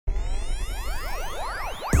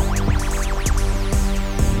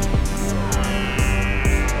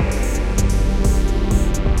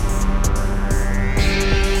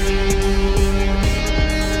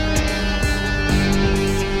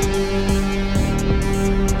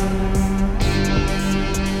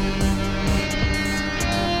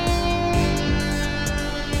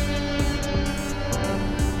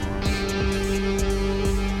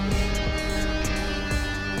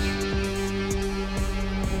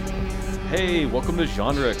Hey, welcome to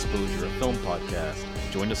Genre Exposure, a film podcast.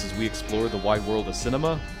 Join us as we explore the wide world of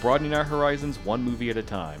cinema, broadening our horizons one movie at a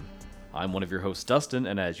time. I'm one of your hosts, Dustin,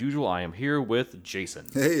 and as usual, I am here with Jason.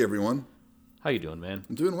 Hey, everyone. How you doing, man?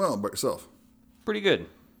 I'm doing well. About yourself? Pretty good.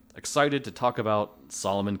 Excited to talk about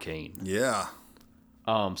Solomon Kane. Yeah.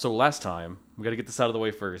 So last time, we got to get this out of the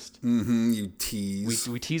way first. You tease.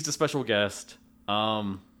 We teased a special guest.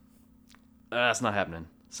 That's not happening.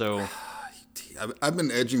 So I've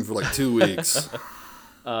been edging for like 2 weeks.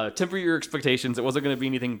 temper your expectations. It wasn't going to be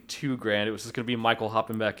anything too grand. It was just going to be Michael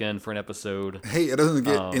hopping back in for an episode. Hey, it doesn't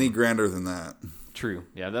get any grander than that. True.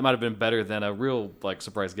 Yeah, that might have been better than a real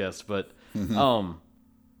surprise guest. But we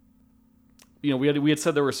had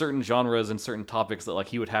said there were certain genres and certain topics that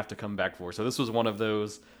he would have to come back for. So this was one of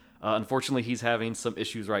those. Unfortunately, he's having some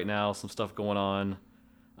issues right now, some stuff going on.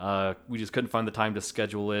 We just couldn't find the time to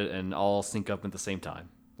schedule it and all sync up at the same time,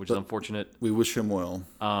 which is unfortunate. We wish him well.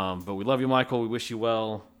 But we love you, Michael. We wish you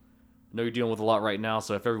well. I know you're dealing with a lot right now,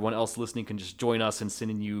 so if everyone else listening can just join us in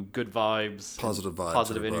sending you good vibes, positive vibes,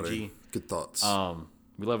 positive everybody. Energy. Good thoughts.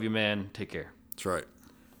 We love you, man. Take care. That's right.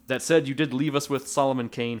 That said, you did leave us with Solomon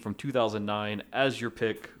Kane from 2009 as your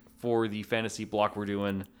pick for the fantasy block we're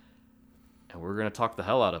doing, and we're going to talk the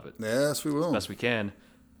hell out of it. Yes, we will. As best we can.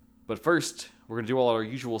 But first, we're going to do all our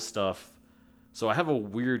usual stuff. So I have a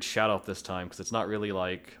weird shout-out this time, because it's not really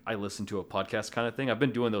I listen to a podcast kind of thing. I've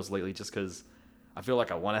been doing those lately just because I feel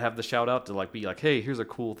like I want to have the shout-out to be like, hey, here's a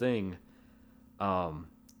cool thing.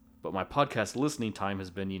 But my podcast listening time has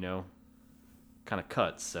been, kind of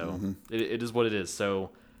cut. So it is what it is. So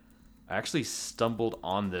I actually stumbled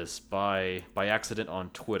on this by accident on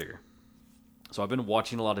Twitter. So I've been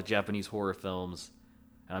watching a lot of Japanese horror films,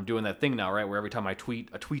 and I'm doing that thing now, right, where every time I tweet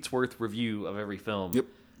a tweet's worth review of every film. Yep.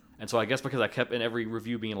 And so I guess because I kept in every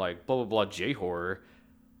review being like blah blah blah J-horror,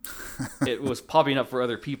 it was popping up for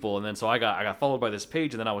other people, and then so I got followed by this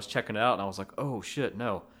page, and then I was checking it out, and I was like, oh shit,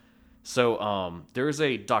 no. So there is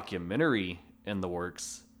a documentary in the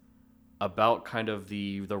works about kind of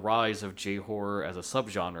the rise of J-horror as a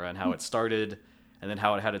subgenre and how it started, and then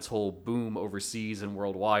how it had its whole boom overseas and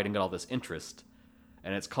worldwide and got all this interest.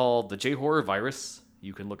 And it's called The J-Horror Virus.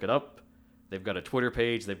 You can look it up. They've got a Twitter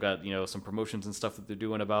page. They've got, some promotions and stuff that they're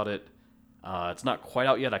doing about it. It's not quite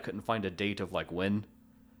out yet. I couldn't find a date of when.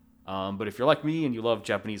 But if you're like me and you love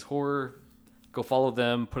Japanese horror, go follow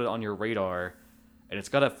them, put it on your radar. And it's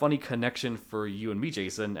got a funny connection for you and me,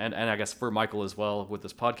 Jason, and I guess for Michael as well with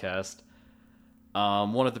this podcast.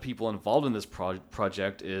 One of the people involved in this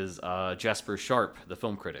project is Jasper Sharp, the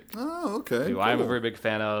film critic. Oh, okay. Who cool. I'm a very big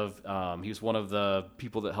fan of. He was one of the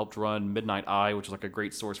people that helped run Midnight Eye, which is a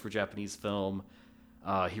great source for Japanese film.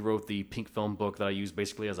 He wrote the Pink Film book that I use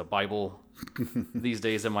basically as a Bible these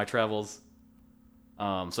days in my travels.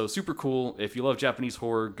 So super cool. If you love Japanese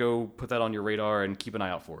horror, go put that on your radar and keep an eye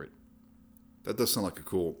out for it. That does sound like a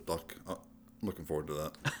cool doc. I'm looking forward to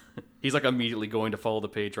that. He's immediately going to follow the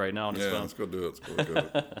page right now on his phone. Yeah, let's go do it. Let's go do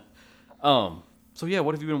it. So yeah,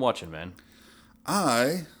 what have you been watching, man?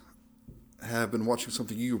 I have been watching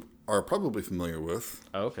something you are probably familiar with.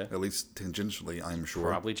 Oh, okay. At least tangentially, I'm sure.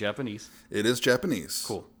 Probably Japanese. It is Japanese.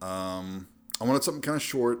 Cool. I wanted something kind of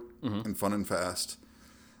short and fun and fast.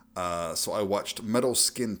 So I watched Metal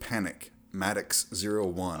Skin Panic, Maddox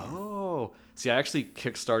 01. Oh. See, I actually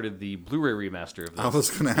kickstarted the Blu-ray remaster of this. I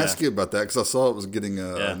was going to ask you about that because I saw it was getting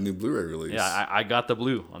a new Blu-ray release. Yeah, I got the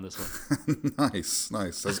blue on this one. Nice.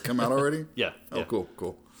 Has it come out already? Yeah. Oh,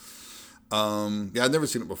 cool. Yeah, I've never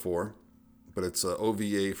seen it before, but it's an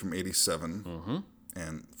OVA from 87. Mm-hmm.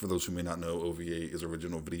 And for those who may not know, OVA is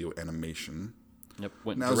original video animation. Yep,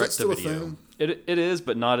 went now, direct is that still to video. A thing? It is,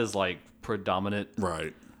 but not as predominant.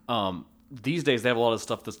 Right. These days they have a lot of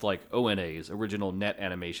stuff that's ONAs, original net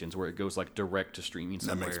animations, where it goes direct to streaming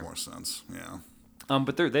somewhere. That makes more sense. Yeah.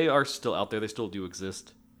 But they are still out there. They still do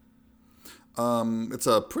exist. It's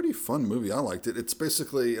a pretty fun movie. I liked it. It's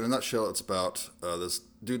basically, in a nutshell, it's about this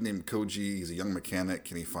dude named Koji. He's a young mechanic,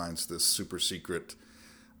 and he finds this super secret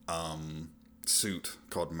suit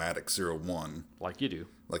called Maddox 01. Like you do.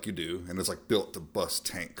 And it's built to bust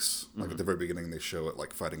tanks. At the very beginning, they show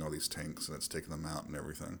it fighting all these tanks, and it's taking them out and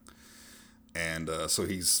everything. And so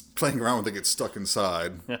he's playing around with it, gets stuck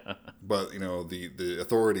inside. But, the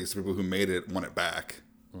authorities, the people who made it, want it back.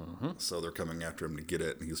 Mm-hmm. So they're coming after him to get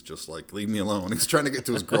it. And he's just leave me alone. He's trying to get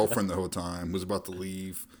to his girlfriend the whole time, who's about to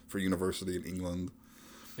leave for university in England.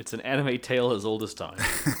 It's an anime tale as old as time.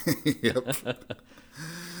 Yep.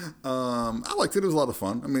 I liked it. It was a lot of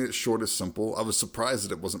fun. I mean, it's short, it's simple. I was surprised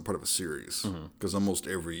that it wasn't part of a series. Because almost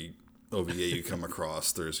every OVA you come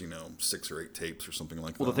across, there's, 6 or 8 tapes or something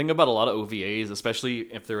like that. Well, the thing about a lot of OVAs, especially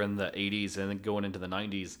if they're in the 80s and then going into the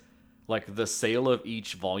 90s, like the sale of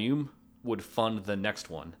each volume would fund the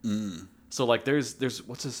next one. So like there's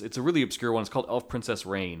what's this? It's a really obscure one. It's called Elf Princess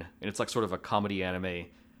Reign, and it's like sort of a comedy anime.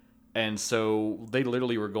 And so they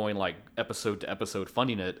literally were going like episode to episode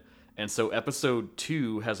funding it. And so episode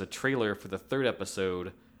 2 has a trailer for the third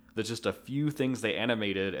episode. There's just a few things they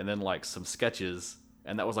animated and then like some sketches,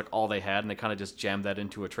 and that was like all they had, and they kind of just jammed that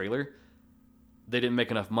into a trailer. They didn't make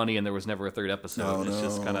enough money, and there was never a third episode. It's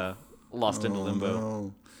just kind of lost into limbo.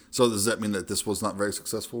 No. So does that mean that this was not very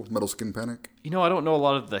successful, Metal Skin Panic? You know, I don't know a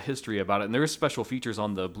lot of the history about it, and there is special features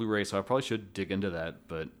on the Blu-ray, so I probably should dig into that,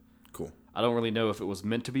 but Cool. I don't really know if it was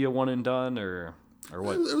meant to be a one and done or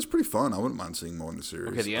what. It was pretty fun. I wouldn't mind seeing more in the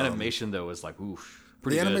series. Okay, the animation though is like oof,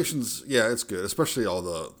 pretty the good. animation's it's good, especially all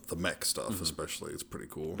the mech stuff. Especially, it's pretty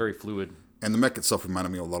cool. Very fluid. And the mech itself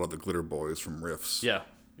reminded me a lot of the Glitter Boys from Riffs. Yeah.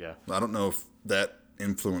 I don't know if that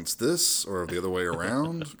influenced this or the other way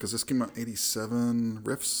around, because this came out 87.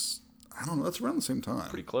 Riffs, I don't know. That's around the same time.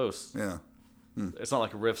 Pretty close. Yeah. It's not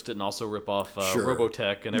like Riffs didn't also rip off Sure.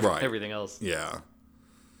 Robotech and everything else. Yeah.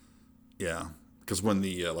 Because when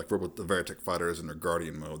the the Veritech fighters in their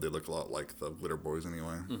Guardian mode, they look a lot like the Glitter Boys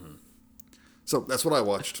anyway. So that's what I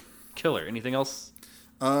watched. Killer. Anything else?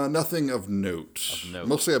 Nothing of note. note.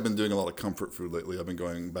 Mostly I've been doing a lot of comfort food lately. I've been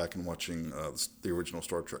going back and watching the original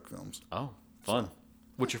Star Trek films. Oh, fun.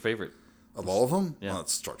 What's your favorite? Of all of them? Yeah. Well,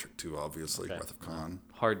 it's Star Trek 2, obviously. Okay. Wrath of Khan.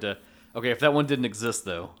 Hard to... Okay, if that one didn't exist,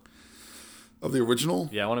 though. Of the original?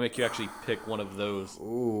 Yeah, I want to make you actually pick one of those.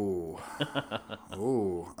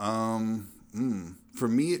 For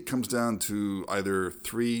me, it comes down to either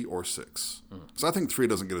 3 or 6. So I think 3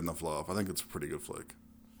 doesn't get enough love. I think it's a pretty good flick.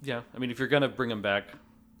 Yeah, I mean, if you're going to bring them back...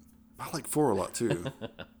 I like 4 a lot, too.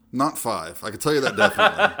 Not 5. I can tell you that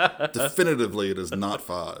definitely. Definitively, it is not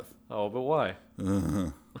 5. Oh, but why?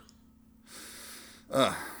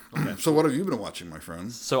 So what have you been watching, my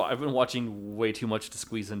friend? So I've been watching way too much to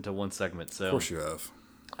squeeze into one segment. So Of course you have.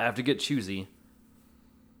 I have to get choosy.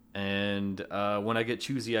 And when I get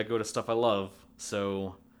choosy, I go to stuff I love.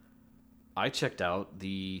 So I checked out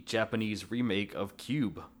the Japanese remake of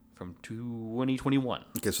Cube from 2021.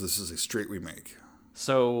 Okay, so this is a straight remake.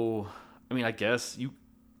 So, I mean, I guess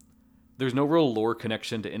there's no real lore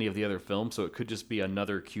connection to any of the other films, so it could just be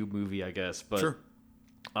another Cube movie, I guess. But Sure.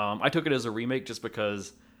 I took it as a remake just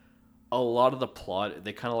because a lot of the plot,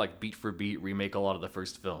 they kind of like beat for beat remake a lot of the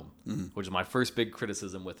first film, which is my first big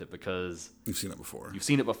criticism with it, because You've seen it before. you've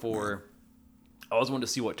seen it before. I always wanted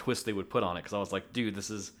to see what twist they would put on it, because I was like, dude,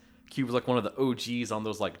 Cube's like one of the OGs on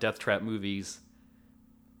those like Death Trap movies.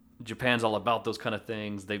 Japan's all about those kind of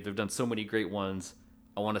things. They've done so many great ones.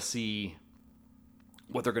 I want to see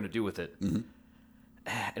what they're going to do with it. And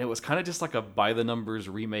it was kind of just like a by the numbers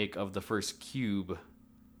remake of the first Cube,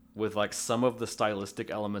 with like some of the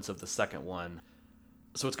stylistic elements of the second one.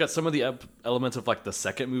 So it's got some of the elements of like the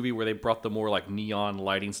second movie, where they brought the more like neon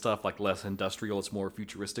lighting stuff, like less industrial. It's more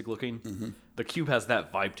futuristic looking. The Cube has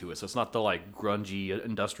that vibe to it, so it's not the like grungy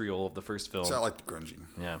industrial of the first film. So I like the grungy.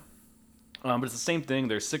 Yeah. But it's the same thing.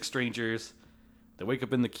 There's 6 strangers. They wake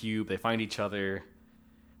up in the Cube. They find each other.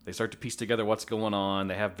 They start to piece together what's going on.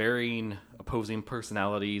 They have varying, opposing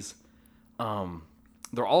personalities.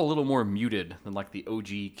 They're all a little more muted than like the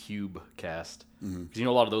OG Cube cast. Because you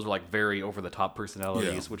know, a lot of those were like very over-the-top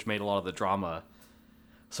personalities, which made a lot of the drama.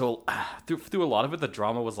 So through a lot of it, the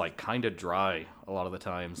drama was like kind of dry a lot of the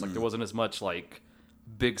times. Like there wasn't as much like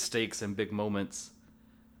big stakes and big moments.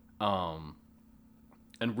 And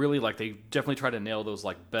really, like, they definitely tried to nail those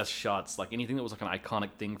like best shots. Like anything that was like an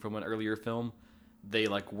iconic thing from an earlier film, they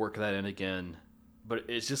like work that in again. But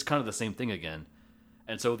it's just kind of the same thing again.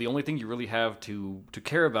 And so the only thing you really have to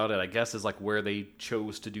care about it, I guess, is like where they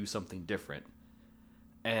chose to do something different.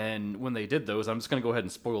 And when they did those, I'm just going to go ahead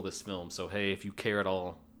and spoil this film. So, hey, if you care at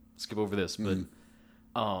all, skip over this. But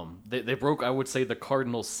they broke, I would say, the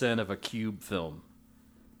cardinal sin of a Cube film.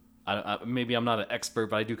 Maybe I'm not an expert,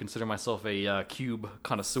 but I do consider myself a Cube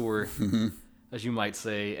connoisseur, as you might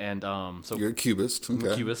say. And so You're a cubist. Okay.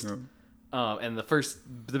 I'm a cubist. Yeah. And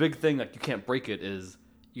the big thing, like, you can't break it, is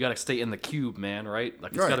you got to stay in the cube, man, right?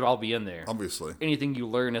 Like, it's got to all be in there. Obviously. Anything you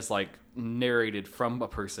learn is, like, narrated from a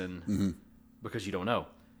person because you don't know.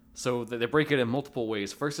 So they break it in multiple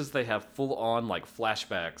ways. First is they have full-on, like,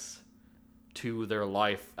 flashbacks to their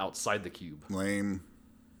life outside the cube. Lame.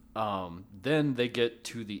 Then they get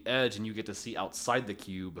to the edge, and you get to see outside the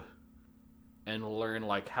cube and learn,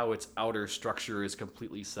 like, how its outer structure is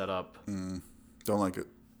completely set up. Don't like it.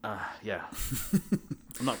 Yeah.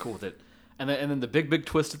 I'm not cool with it. And then the big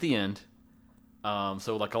twist at the end,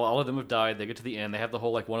 So like all of them have died. They get to the end. They have the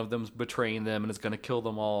whole like one of them's betraying them and is going to kill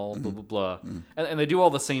them all. Blah blah blah. And they do all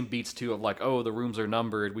the same beats too of like, oh, the rooms are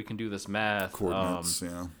numbered. We can do this math. Coordinates.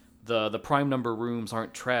 Yeah. The prime number rooms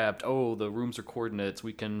aren't trapped. Oh, the rooms are coordinates.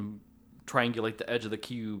 We can triangulate the edge of the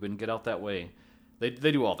cube and get out that way. They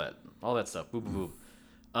do all that stuff. Boop boop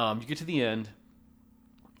boop. You get to the end.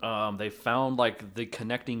 They found like the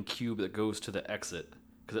connecting cube that goes to the exit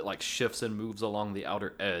because it like shifts and moves along the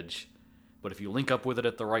outer edge. But if you link up with it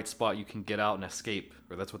at the right spot, you can get out and escape,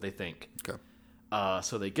 or that's what they think. Okay.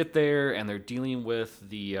 So they get there and they're dealing with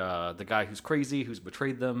the guy who's crazy, who's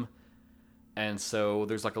betrayed them. And so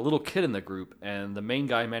there's like a little kid in the group, and the main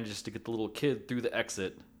guy manages to get the little kid through the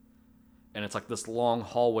exit. And it's like this long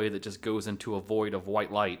hallway that just goes into a void of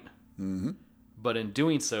white light. Mm-hmm. But in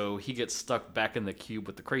doing so, he gets stuck back in the cube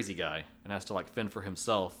with the crazy guy and has to like fend for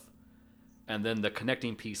himself. And then the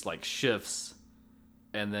connecting piece like shifts,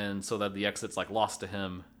 and then so that the exit's like lost to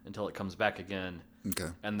him until it comes back again.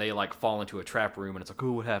 Okay. And they like fall into a trap room, and it's like,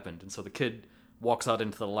 ooh, what happened? And so the kid walks out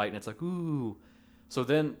into the light, and it's like, ooh. So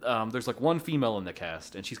then there's like one female in the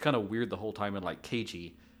cast, and she's kind of weird the whole time and like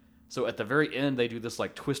cagey. So at the very end, they do this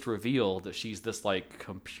like twist reveal that she's this like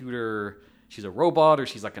computer, she's a robot or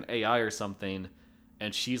she's like an AI or something,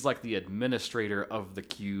 and she's like the administrator of the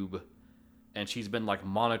cube, and she's been like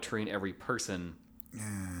monitoring every person.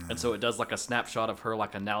 And so it does like a snapshot of her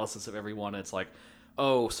like analysis of everyone. And it's like,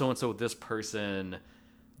 oh, so-and-so, this person,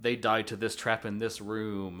 they died to this trap in this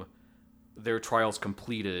room. Their trial's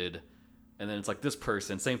completed. And then it's like this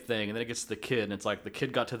person, same thing. And then it gets to the kid, and it's like the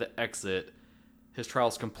kid got to the exit. His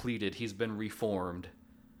trial's completed. He's been reformed.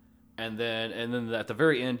 And then at the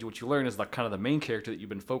very end, what you learn is like kind of the main character that you've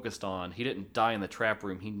been focused on. He didn't die in the trap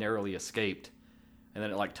room. He narrowly escaped. And then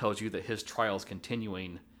it like tells you that his trial's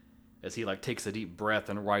continuing as he like takes a deep breath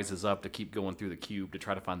and rises up to keep going through the cube to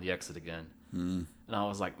try to find the exit again. And I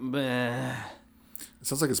was like, meh. It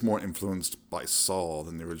sounds like it's more influenced by Saw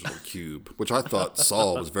than the original Cube, which I thought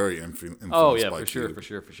Saw was very influenced Oh yeah, by for Cube.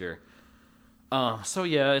 sure. So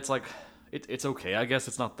yeah, it's like it's okay. I guess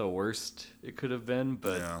it's not the worst it could have been,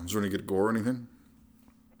 but Yeah. Is there any good gore or anything?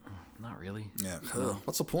 not really. Yeah.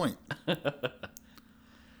 What's the point?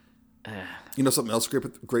 You know something else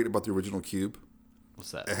great about the original Cube?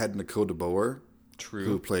 What's that? It had Nicole DeBoer, True.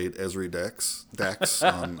 who played Ezri Dax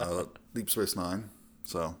on Deep Space Nine.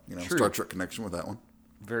 So, True. Star Trek connection with that one.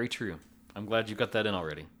 Very true. I'm glad you got that in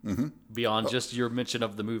already. Mm-hmm. Beyond just your mention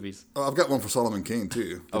of the movies. Oh, I've got one for Solomon Kane,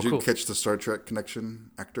 too. Did you cool. catch the Star Trek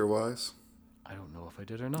connection actor-wise? I don't know if I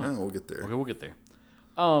did or not. Yeah, we'll get there. Okay, we'll get there.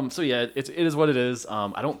 So yeah, it is what it is.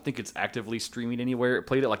 I don't think it's actively streaming anywhere. It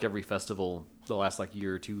played at like every festival the last like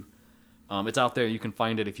year or two. It's out there. You can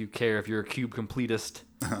find it if you care. If you're a Cube completist,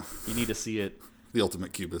 you need to see it. The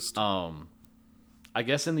ultimate cubist. I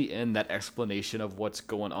guess in the end, that explanation of what's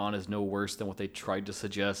going on is no worse than what they tried to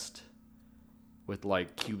suggest with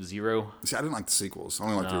like Cube Zero. See, I didn't like the sequels. I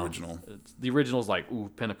only like the original. The original's like, ooh,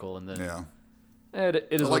 pinnacle, and then Yeah. it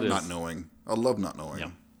is I what like it not is. knowing. I love not knowing.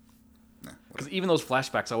 Yeah. Nah, Because even those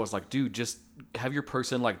flashbacks, I was like, dude, just have your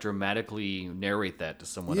person like dramatically narrate that to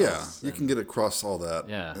someone yeah, else. you can get across all that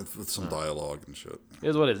Yeah. with some dialogue and shit. It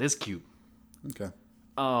is what it is. It's cute. Okay.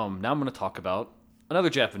 Now I'm going to talk about another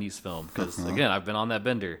Japanese film because again, I've been on that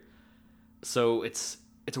bender. So it's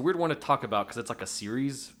a weird one to talk about because it's like a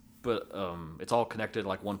series, but it's all connected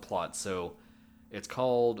like one plot. So it's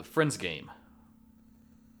called Friends Game,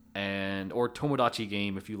 or Tomodachi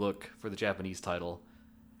Game if you look for the Japanese title.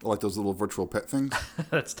 I like those little virtual pet things.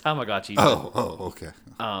 That's Tamagotchi. Oh, okay.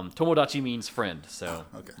 Tomodachi means friend, so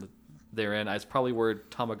Okay. therein, it's probably where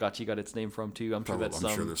Tamagotchi got its name from too. I'm sure that's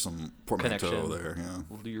I'm sure there's some portmanteau connection. there.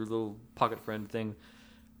 Yeah. Your little pocket friend thing,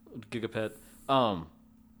 Gigapet.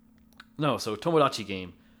 No, so Tomodachi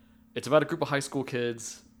Game. It's about a group of high school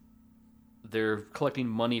kids. They're collecting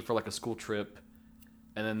money for like a school trip,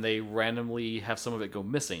 and then they randomly have some of it go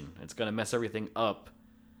missing. It's gonna mess everything up,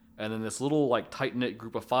 and then this little like tight knit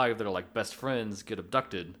group of 5 that are like best friends get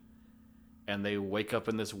abducted, and they wake up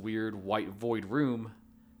in this weird white void room,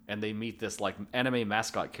 and they meet this like anime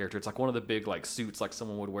mascot character. It's like one of the big like suits like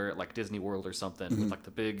someone would wear at like Disney World or something with like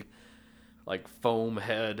the big like foam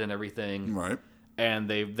head and everything. Right. And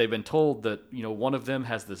they've been told that, one of them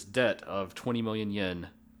has this debt of 20 million yen.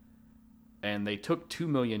 And they took 2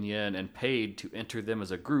 million yen and paid to enter them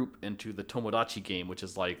as a group into the Tomodachi Game, which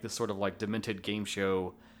is like this sort of like demented game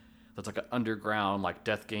show that's like an underground like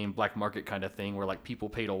death game, black market kind of thing where like people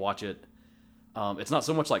pay to watch it. It's not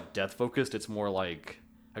so much like death focused, it's more like,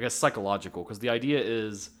 I guess, psychological, because the idea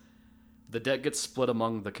is the debt gets split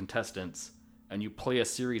among the contestants and you play a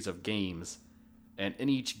series of games. And in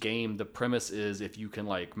each game, the premise is if you can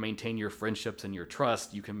like maintain your friendships and your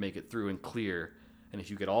trust, you can make it through and clear. And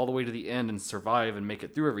if you get all the way to the end and survive and make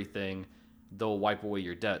it through everything, they'll wipe away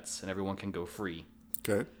your debts and everyone can go free.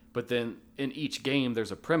 Okay. But then in each game,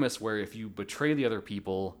 there's a premise where if you betray the other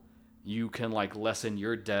people, you can like lessen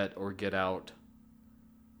your debt or get out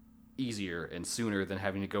easier and sooner than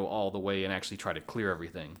having to go all the way and actually try to clear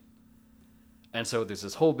everything. And so there's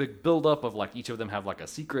this whole big buildup of like each of them have like a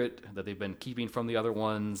secret that they've been keeping from the other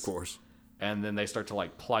ones. Of course. And then they start to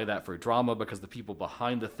like ply that for drama because the people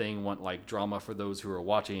behind the thing want like drama for those who are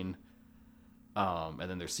watching. And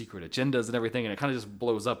then there's secret agendas and everything. And it kind of just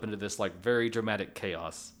blows up into this like very dramatic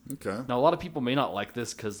chaos. Okay. Now, a lot of people may not like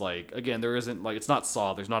this because like, again, there isn't like, it's not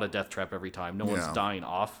Saw. There's not a death trap every time. No one's dying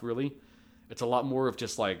off really. It's a lot more of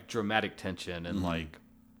just like dramatic tension and like,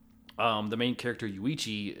 the main character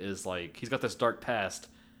Yuichi is like, he's got this dark past,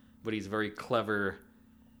 but he's very clever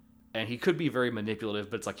and he could be very manipulative,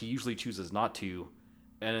 but it's like he usually chooses not to.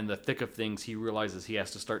 And in the thick of things, he realizes he has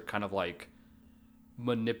to start kind of like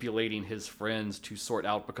manipulating his friends to sort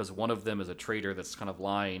out because one of them is a traitor that's kind of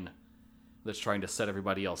lying, that's trying to set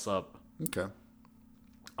everybody else up. Okay.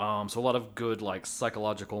 So a lot of good like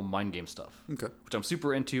psychological mind game stuff. Okay. Which I'm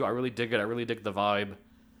super into. I really dig it. I really dig the vibe.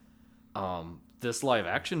 This live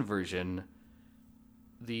action version,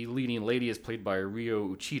 the leading lady is played by Ryo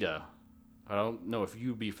Uchida. I don't know if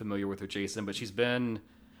you'd be familiar with her, Jason, but she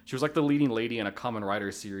was like the leading lady in a Kamen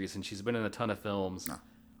Rider series, and she's been in a ton of films. No.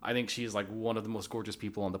 I think she's like one of the most gorgeous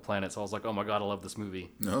people on the planet, so I was like, oh my god, I love this movie.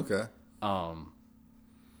 Okay. But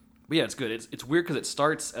yeah, it's good. It's weird because it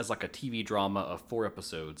starts as like a TV drama of 4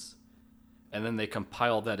 episodes, and then they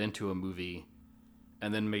compiled that into a movie,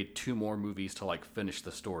 and then made 2 more movies to like finish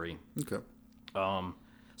the story. Okay.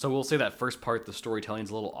 So we'll say that first part, the storytelling's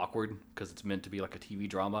a little awkward because it's meant to be like a TV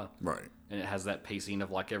drama. Right. And it has that pacing of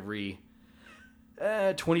like every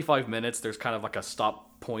 25 minutes, there's kind of like a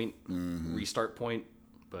stop point, restart point.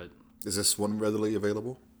 But is this one readily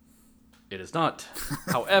available? It is not.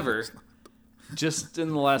 However, just in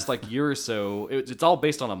the last like year or so, it's all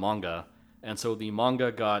based on a manga. And so the manga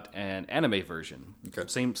got an anime version. Okay.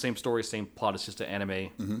 Same story, same plot. It's just an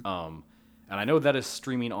anime. And I know that is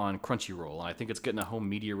streaming on Crunchyroll, and I think it's getting a home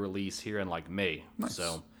media release here in like May. Nice.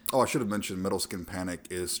 So, I should have mentioned Metal Skin Panic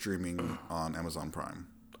is streaming on Amazon Prime.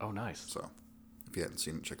 oh, nice. So, if you hadn't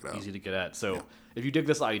seen it, check it out. Easy to get at. So, if you dig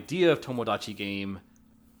this idea of Tomodachi game,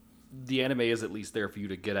 the anime is at least there for you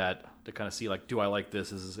to get at to kind of see like, do I like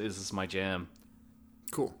this? Is this my jam?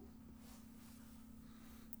 Cool.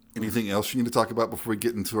 Anything else you need to talk about before we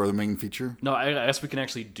get into our main feature? No, I guess we can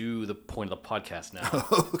actually do the point of the podcast now.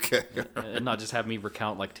 Okay. And not just have me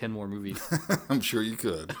recount like 10 more movies. I'm sure you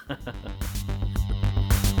could.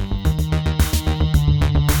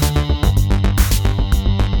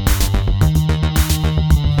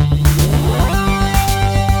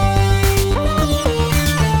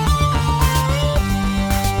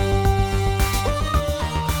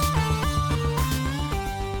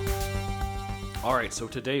 So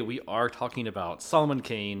today we are talking about Solomon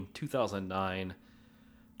Kane, 2009,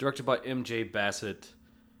 directed by M.J. Bassett,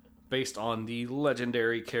 based on the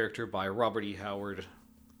legendary character by Robert E. Howard,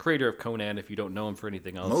 creator of Conan, if you don't know him for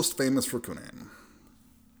anything else. Most famous for Conan.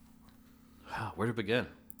 Where to begin?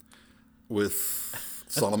 With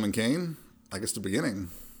Solomon Kane? I guess the beginning.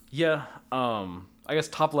 Yeah, I guess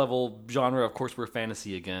top level genre, of course, we're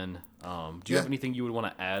fantasy again. Do you have anything you would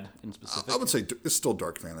want to add in specific? I would say it's still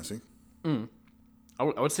dark fantasy.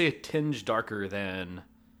 I would say a tinge darker than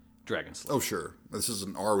Dragon Slayer. Oh, sure. This is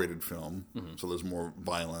an R-rated film, so there's more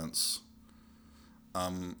violence. I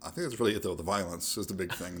think that's really it, though. The violence is the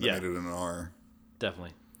big thing that made it an R.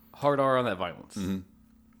 Definitely. Hard R on that violence.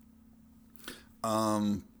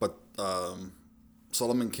 But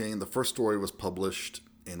Solomon Kane, the first story was published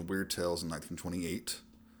in Weird Tales in 1928.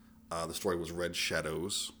 The story was Red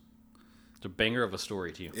Shadows. It's a banger of a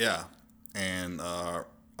story, too. Yeah. And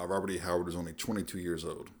Robert E. Howard was only 22 years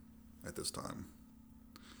old at this time.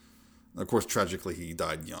 And of course, tragically, he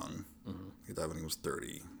died young. He died when he was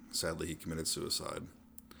 30. Sadly, he committed suicide.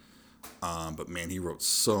 But man, he wrote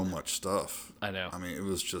so much stuff. I know. I mean, it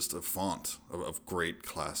was just a font of great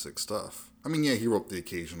classic stuff. I mean, yeah, he wrote the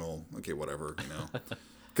occasional, okay, whatever, you know.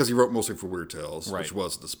 Because he wrote mostly for Weird Tales, which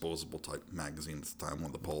was a disposable type magazine at the time, one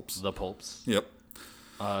of the pulps. The pulps. Yep.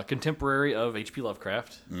 Contemporary of H.P.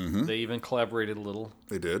 Lovecraft. They even collaborated a little.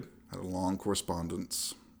 They did. Had a long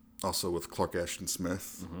correspondence. Also with Clark Ashton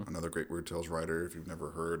Smith, another great Weird Tales writer. If you've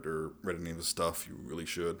never heard or read any of his stuff, you really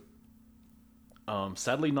should.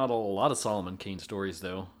 Sadly, not a lot of Solomon Kane stories,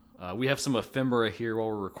 though. We have some ephemera here while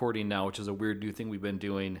we're recording now, which is a weird new thing we've been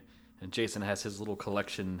doing. And Jason has his little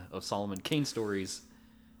collection of Solomon Kane stories.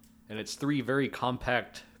 And it's 3 very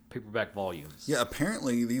compact paperback volumes. Yeah,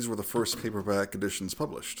 apparently these were the first paperback editions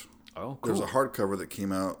published. Oh, cool. There's a hardcover that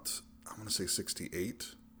came out, I want to say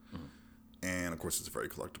 68. And, of course, it's very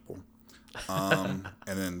collectible. And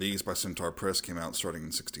then these by Centaur Press came out starting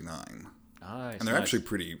in 69. Nice, and they're actually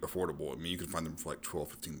pretty affordable. I mean, you can find them for like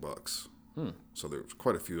 $12, $15. So there's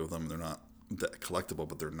quite a few of them. They're not that collectible,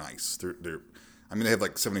 but they're nice. I mean, they have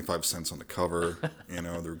like 75 cents on the cover.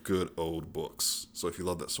 They're good old books. So if you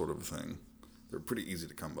love that sort of thing, they're pretty easy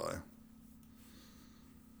to come by.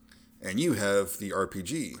 And you have the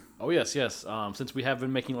RPG. Oh, yes. Since we have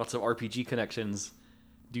been making lots of RPG connections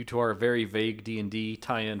due to our very vague D&D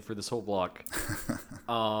tie-in for this whole block.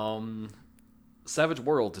 Savage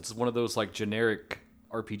Worlds, it's one of those like generic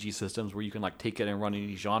RPG systems where you can like take it and run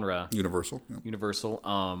any genre. Universal. Yeah.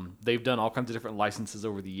 Universal. They've done all kinds of different licenses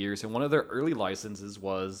over the years, and one of their early licenses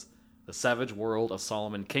was the Savage World of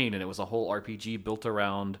Solomon Kane, and it was a whole RPG built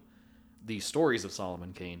around the stories of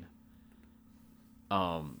Solomon Kane.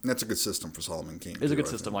 That's a good system for Solomon Kane. It's a good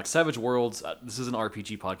system. Like Savage Worlds, this is an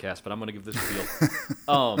RPG podcast, but I'm going to give this a feel.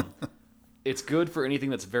 It's good for anything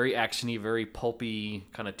that's very actiony, very pulpy,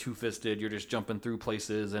 kind of two-fisted. You're just jumping through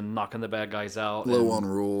places and knocking the bad guys out. Low on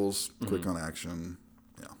rules, quick on action.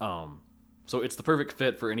 Yeah. So it's the perfect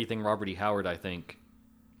fit for anything Robert E. Howard, I think.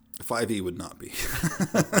 5e would not be.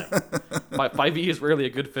 5e is rarely a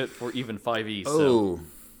good fit for even 5e. So.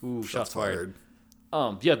 Ooh, shots fired.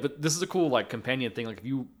 Yeah, but this is a cool like companion thing. Like if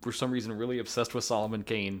you, for some reason, really obsessed with Solomon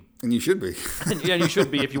Kane, and you should be. Yeah, you should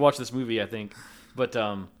be if you watch this movie, I think. But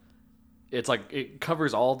it's like it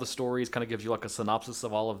covers all the stories, kind of gives you like a synopsis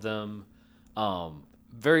of all of them.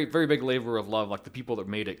 Very, very big labor of love. Like the people that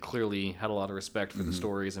made it clearly had a lot of respect for the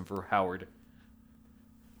stories and for Howard.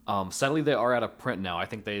 Sadly, they are out of print now. I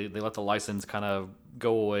think they let the license kind of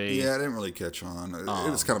go away. Yeah, I didn't really catch on. It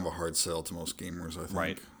was kind of a hard sell to most gamers, I think.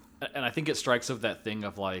 Right. And I think it strikes of that thing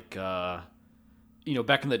of like, back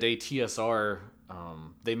in the day, TSR,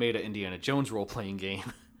 they made an Indiana Jones role-playing game.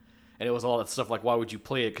 And it was all that stuff like, why would you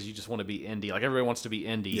play it? Because you just want to be indie. Like, everybody wants to be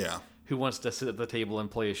indie. Yeah. Who wants to sit at the table and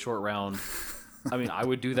play a short round? I mean, I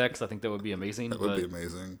would do that because I think that would be amazing. That would be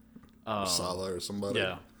amazing. Sala or somebody.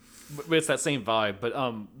 Yeah. But it's that same vibe.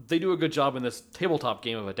 But they do a good job in this tabletop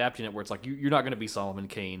game of adapting it where it's like, you're not going to be Solomon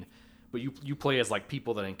Kane. But you play as like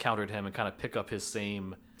people that encountered him and kind of pick up his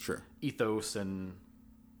same ethos and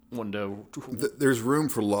want to. There's room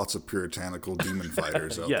for lots of puritanical demon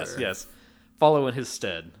fighters out there. Yes. Follow in his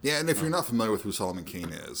stead. Yeah, and if you're not familiar with who Solomon Kane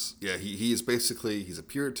is, he is basically, he's a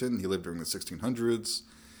Puritan. He lived during the 1600s.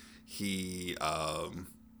 He's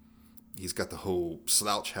got the whole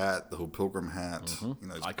slouch hat, the whole pilgrim hat.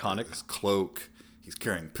 Iconic. His cloak. He's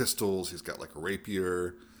carrying pistols. He's got like a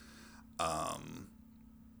rapier.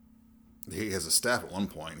 He has a staff at one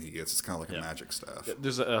point. It's kind of like a magic staff.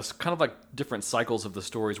 There's a kind of like different cycles of the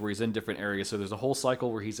stories where he's in different areas. So there's a whole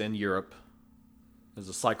cycle where he's in Europe. There's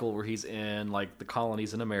a cycle where he's in like the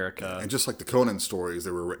colonies in America. And just like the Conan stories,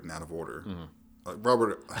 they were written out of order.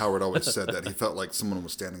 Robert Howard always said that he felt like someone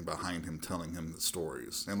was standing behind him telling him the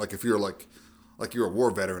stories. And like if you're like you're a war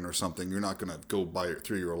veteran or something, you're not going to go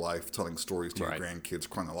through your life telling stories to your grandkids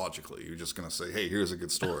chronologically. You're just going to say, hey, here's a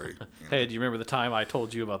good story. Hey, do you remember the time I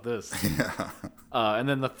told you about this? Yeah. And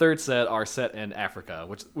then the third set are set in Africa,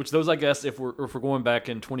 which those, I guess, if we're going back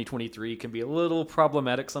in 2023, can be a little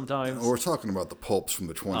problematic sometimes. Well, we're talking about the pulps from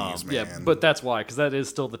the 20s, man. Yeah, but that's why, because that is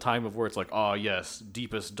still the time of where it's like, oh, yes,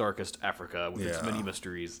 deepest, darkest Africa with its many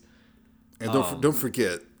mysteries. And don't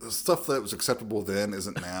forget, the stuff that was acceptable then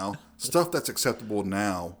isn't now. Stuff that's acceptable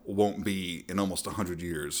now won't be in almost 100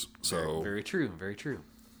 years. So very true, very true.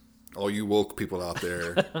 All you woke people out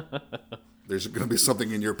there, there's going to be something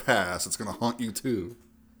in your past that's going to haunt you too.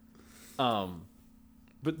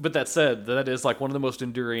 But that said, that is like one of the most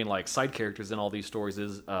enduring like side characters in all these stories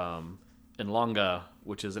is Nlonga,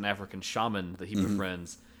 which is an African shaman that he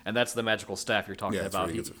befriends, and that's the magical staff you're talking about.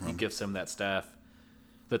 He gifts him that staff.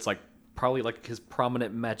 That's like probably like his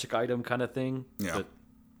prominent magic item kind of thing. Yeah.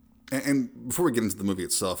 But, and before we get into the movie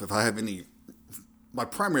itself, if I have my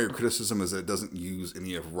primary criticism is that it doesn't use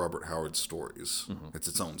any of Robert Howard's stories. It's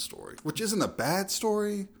its own story, which isn't a bad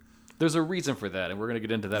story. There's a reason for that, and we're going to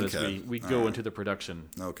get into that as we go into the production.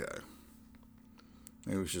 Okay.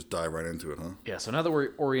 Maybe we should just dive right into it, huh? Yeah, so now that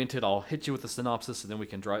we're oriented, I'll hit you with the synopsis, and then we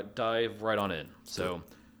can dive right on in. So,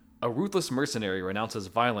 a ruthless mercenary renounces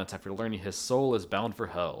violence after learning his soul is bound for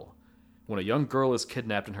hell. When a young girl is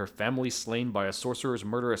kidnapped and her family slain by a sorcerer's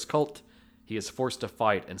murderous cult, he is forced to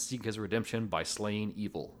fight and seek his redemption by slaying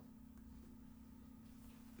evil.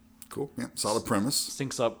 Cool. Yeah. Solid premise.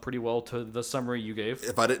 Syncs up pretty well to the summary you gave.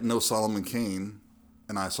 If I didn't know Solomon Kane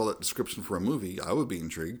and I saw that description for a movie, I would be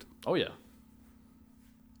intrigued. Oh, yeah.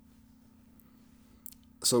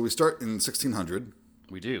 So we start in 1600.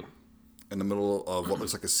 We do. In the middle of what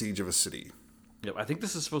looks like a siege of a city. Yep, I think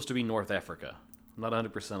this is supposed to be North Africa. I'm not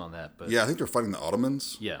 100% on that, but... Yeah, I think they're fighting the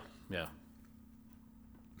Ottomans. Yeah. But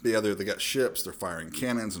yeah, they got ships, they're firing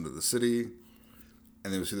cannons into the city,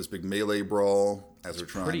 and then we see this big melee brawl as they're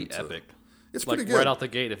trying pretty to... epic. It's like, pretty good. Right out the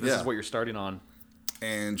gate, if this is what you're starting on.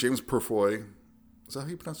 And James Purefoy, is that how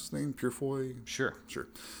you pronounce his name? Purefoy? Sure.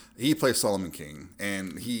 He plays Solomon King,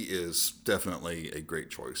 and he is definitely a great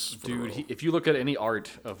choice for the role. If you look at any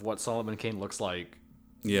art of what Solomon Kane looks like,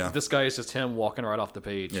 this guy is just him walking right off the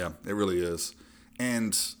page. Yeah, it really is.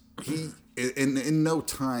 And he, in no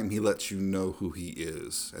time, he lets you know who he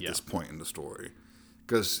is at this point in the story.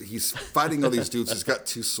 Because he's fighting all these dudes. He's got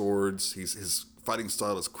 2 swords. His fighting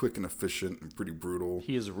style is quick and efficient and pretty brutal.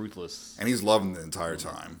 He is ruthless. And he's loving the entire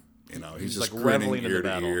time. You know, he's just like grinning reveling in ear the to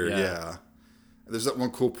battle. ear. Yeah. There's that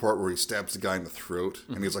one cool part where he stabs the guy in the throat,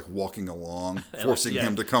 and he's like walking along, forcing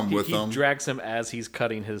him to come with him. He drags him as he's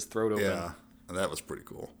cutting his throat open. Yeah, and that was pretty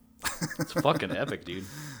cool. It's fucking epic, dude.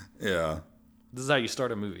 Yeah. This is how you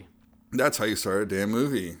start a movie. That's how you start a damn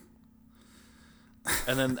movie.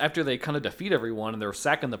 And then after they kind of defeat everyone and they're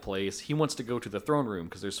sacking the place, he wants to go to the throne room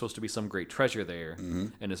because there's supposed to be some great treasure there. Mm-hmm.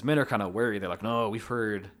 And his men are kind of wary. They're like, no, we've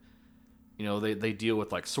heard, they deal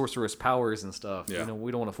with like sorcerous powers and stuff. Yeah.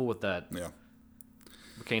 We don't want to fool with that. Yeah.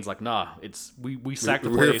 But Kane's like, nah, we sacked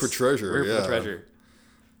the place. We're here for treasure. We're here for the treasure.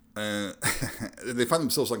 And they find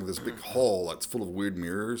themselves like in this big hall that's full of weird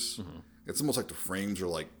mirrors. Mm-hmm. It's almost like the frames are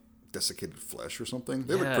like desiccated flesh or something.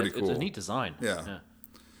 They look pretty cool. It's a neat design. Yeah.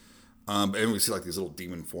 And we see like these little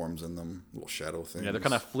demon forms in them, little shadow things. Yeah, they're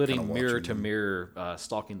kind of flitting mirror to mirror,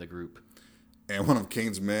 stalking the group. And one of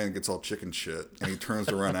Kane's men gets all chicken shit, and he turns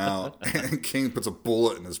to run out, and Kane puts a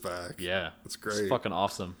bullet in his back. Yeah. It's great. It's fucking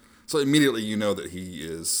awesome. So immediately you know that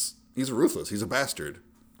he's ruthless. He's a bastard.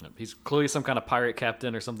 He's clearly some kind of pirate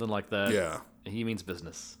captain or something like that. Yeah. He means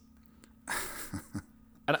business.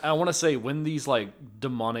 And I want to say, when these like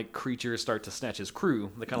demonic creatures start to snatch his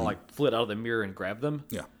crew, they kind of like flit out of the mirror and grab them.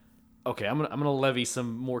 Yeah. Okay, I'm gonna levy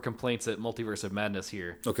some more complaints at Multiverse of Madness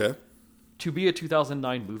here. Okay. To be a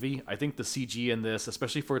 2009 movie, I think the CG in this,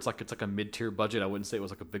 especially for it's like a mid-tier budget, I wouldn't say it was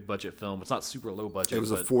like a big budget film. It's not super low budget. It was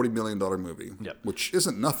a $40 million movie, which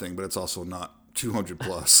isn't nothing, but it's also not 200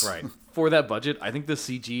 plus. Right. For that budget, I think the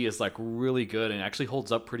CG is like really good and actually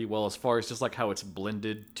holds up pretty well as far as just like how it's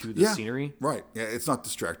blended to the scenery. Right. Yeah, it's not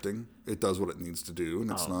distracting. It does what it needs to do, and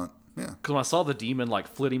it's not. Yeah. Because when I saw the demon like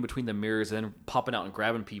flitting between the mirrors and popping out and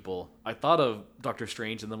grabbing people, I thought of Doctor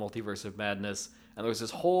Strange and the Multiverse of Madness, and there was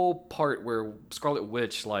this whole part where Scarlet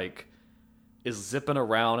Witch like is zipping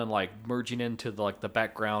around and like merging into the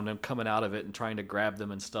background and coming out of it and trying to grab them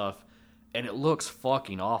and stuff, and it looks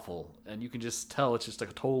fucking awful, and you can just tell it's just like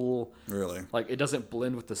a total like it doesn't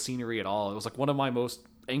blend with the scenery at all. It was like one of my most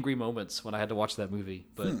angry moments when I had to watch that movie.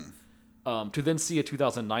 But to then see a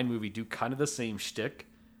 2009 movie do kind of the same shtick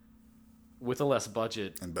with a less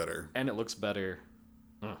budget and better, and it looks better.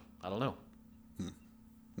 I don't know.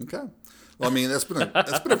 Okay. Well, I mean, that's been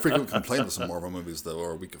a frequent complaint with some Marvel movies, though,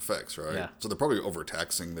 are weak effects, right? Yeah. So they're probably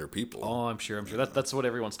overtaxing their people. Oh, I'm sure. That's what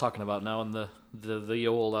everyone's talking about now in the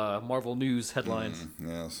old Marvel news headlines.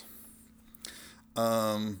 Yes.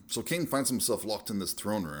 So Kane finds himself locked in this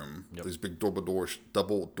throne room. Yep. These big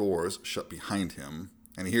double doors shut behind him,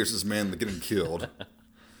 and he hears his men getting killed.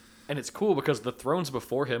 And it's cool because the throne's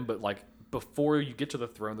before him, but like before you get to the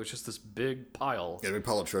throne, there's just this big pile. Yeah, a big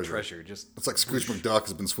pile of treasure. Just it's like Scrooge McDuck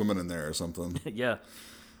has been swimming in there or something. Yeah.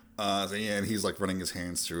 And he's like running his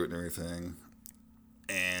hands through it and everything.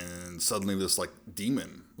 And suddenly this like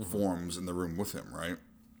demon forms in the room with him, right?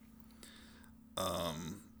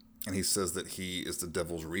 And he says that he is the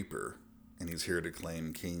Devil's Reaper, and he's here to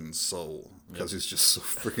claim Kane's soul because he's just so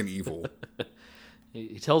freaking evil.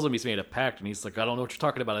 He tells him he's made a pact, and he's like, I don't know what you're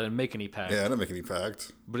talking about. I didn't make any pact. Yeah, I didn't make any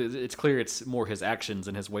pact. But it's clear it's more his actions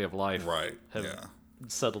and his way of life have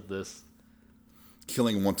settled this.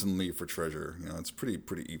 Killing wantonly for treasure. It's pretty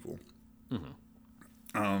evil.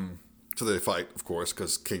 Mm-hmm. So they fight, of course,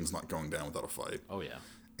 because Kane's not going down without a fight. Oh, yeah.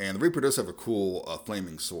 And the Reaper does have a cool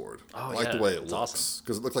flaming sword. Oh, I like the way it looks. Awesome.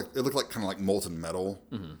 Because it looked like kind of like molten metal.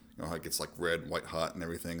 Mm-hmm. How it gets like red, white hot and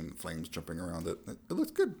everything, and flames jumping around it. It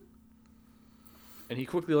looks good. And he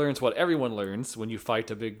quickly learns what everyone learns when you fight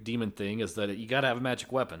a big demon thing, is that you got to have a magic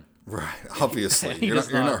weapon. Right, obviously. You're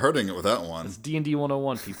not hurting it with that one. It's D&D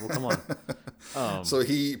 101, people. Come on. So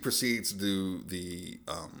he proceeds to do the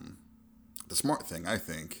smart thing, I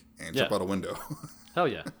think, and jump out a window. Hell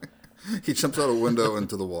yeah. He jumps out a window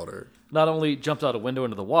into the water. Not only jumps out a window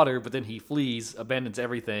into the water, but then he flees, abandons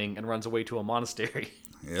everything, and runs away to a monastery.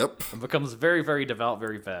 Yep. And becomes very, very devout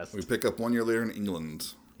very fast. We pick up 1 year later in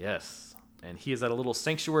England. Yes. And he is at a little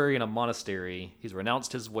sanctuary in a monastery. He's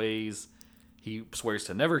renounced his ways. He swears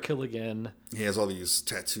to never kill again. He has all these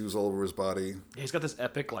tattoos all over his body. Yeah, he's got this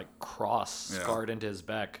epic, cross scarred into his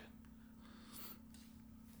back.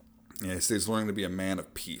 Yeah, he says he's learning to be a man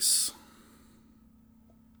of peace.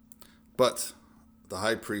 But the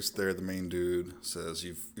high priest there, the main dude, says,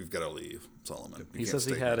 you've got to leave, Solomon. He says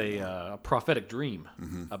he had a prophetic dream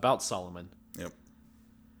about Solomon. Yep.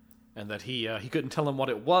 And that he couldn't tell him what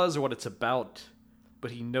it was or what it's about,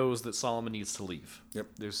 but he knows that Solomon needs to leave. Yep.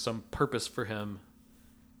 There's some purpose for him,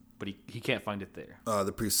 but he can't find it there.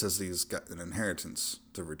 The priest says he's got an inheritance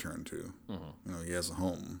to return to. Mm-hmm. He has a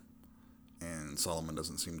home. And Solomon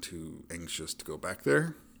doesn't seem too anxious to go back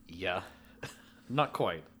there. Yeah. Not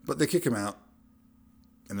quite. But they kick him out.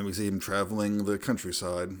 And then we see him traveling the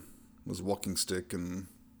countryside with his walking stick and,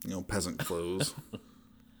 peasant clothes.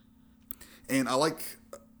 And I like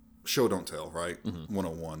show, don't tell, right?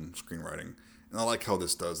 101 screenwriting. And I like how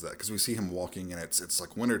this does that because we see him walking and it's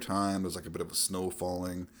like wintertime. There's like a bit of a snow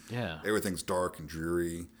falling. Yeah. Everything's dark and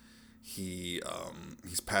dreary. He's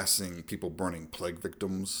passing people burning plague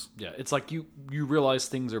victims. Yeah, it's like you realize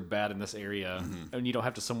things are bad in this area, and you don't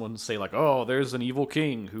have to someone say oh, there's an evil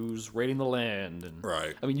king who's raiding the land. And,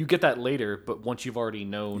 right. I mean, you get that later, but once you've already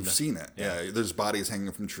known, you've seen it. Yeah, there's bodies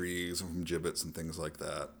hanging from trees and from gibbets and things like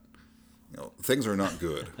that. Things are not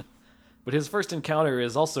good. But his first encounter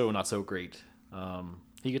is also not so great.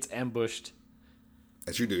 He gets ambushed.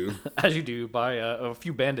 As you do. As you do, by a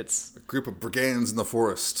few bandits. A group of brigands in the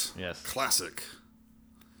forest. Yes. Classic.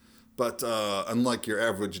 But unlike your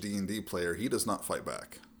average D&D player, he does not fight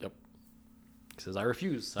back. Yep. He says, I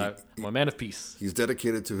refuse. I'm a man of peace. He's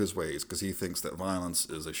dedicated to his ways because he thinks that violence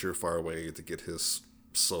is a surefire way to get his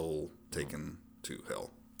soul taken to hell.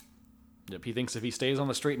 Yep. He thinks if he stays on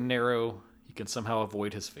the straight and narrow, he can somehow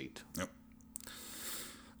avoid his fate. Yep.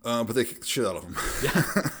 But they kick the shit out of him.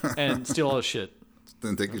 Yeah. And steal all his shit.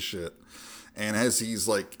 Then take his shit. And as he's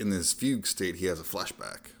in this fugue state, he has a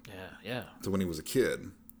flashback. Yeah. To when he was a kid.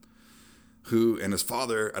 And his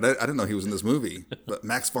father, I didn't know he was in this movie, but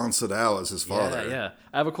Max von Sydow is his father. Yeah.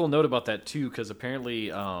 I have a cool note about that too, because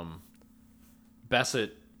apparently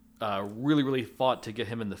Bassett really, really fought to get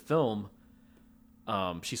him in the film.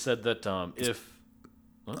 She said that if...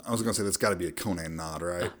 I was going to say that's got to be a Conan nod,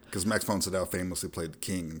 right? Because Max von Sydow famously played the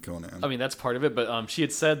king in Conan. I mean, that's part of it, but she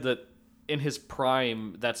had said that in his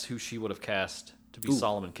prime, that's who she would have cast to be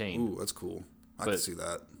Solomon Kane. Ooh, that's cool. I can see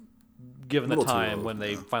that. Given the time when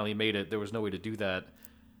they finally made it, there was no way to do that.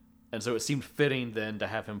 And so it seemed fitting then to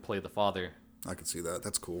have him play the father. I could see that.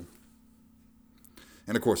 That's cool.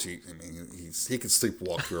 And of course, he could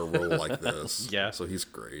sleepwalk through a role like this. Yeah. So he's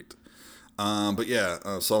great. But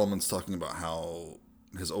yeah, Solomon's talking about how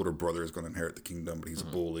his older brother is going to inherit the kingdom, but he's a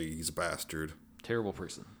bully. He's a bastard. Terrible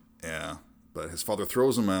person. Yeah. But his father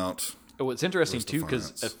throws him out. Oh, it's interesting too,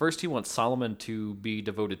 because at first he wants Solomon to be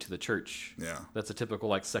devoted to the church. Yeah. That's a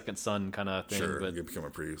typical second son kind of thing. Sure, but you become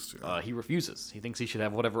a priest. Yeah. He refuses. He thinks he should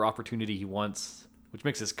have whatever opportunity he wants, which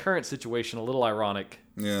makes his current situation a little ironic.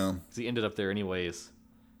 Yeah. Because he ended up there anyways.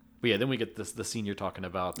 But yeah, then we get the scene you're talking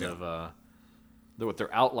about of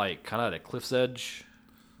they're out kind of at a cliff's edge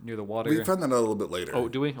near the water. We find that out a little bit later. Oh,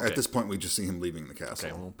 do we? Okay. At this point, we just see him leaving the castle.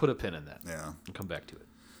 Okay, we'll put a pin in that. Yeah. And come back to it.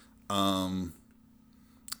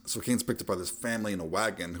 So Kane's picked up by this family in a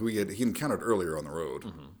wagon who he encountered earlier on the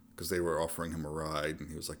road because they were offering him a ride, and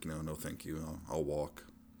he was like, no, thank you, I'll walk.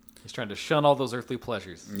 He's trying to shun all those earthly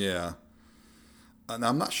pleasures. Yeah. Now,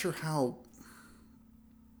 I'm not sure how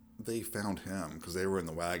they found him because they were in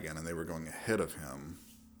the wagon and they were going ahead of him.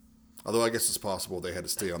 Although I guess it's possible they had to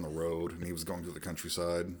stay on the road and he was going through the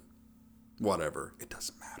countryside. Whatever. It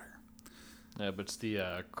doesn't matter. Yeah, but it's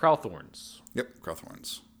the Crowthorns. Yep,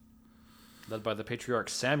 Crowthorns. Led by the patriarch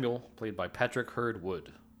Samuel, played by Patrick Hurd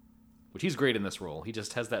Wood. Which he's great in this role. He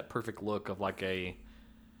just has that perfect look of a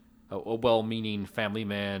well-meaning family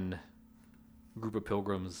man, group of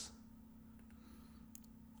pilgrims.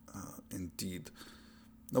 Indeed.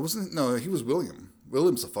 No, he was William.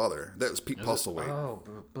 William's the father. That was Pete Postlewaite.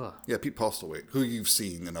 Oh, yeah, Pete Postlewaite, who you've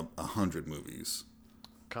seen in 100 movies.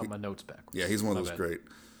 Got my notes back. Yeah, he's one of those great.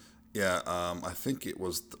 Yeah, I think it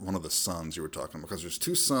was one of the sons you were talking about, because there's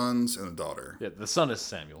 2 sons and a daughter. Yeah, the son is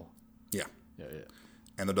Samuel. Yeah. Yeah.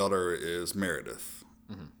 And the daughter is Meredith,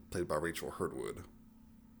 played by Rachel Hurdwood.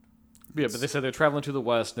 Yeah, but they said they're traveling to the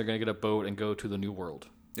west, and they're going to get a boat and go to the New World.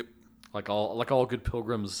 Yep. Like all good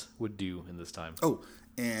pilgrims would do in this time. Oh,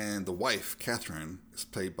 And the wife, Catherine, is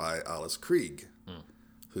played by Alice Krieg,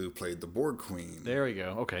 who played the Borg Queen. There we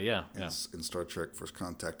go. Okay, yeah. In Star Trek First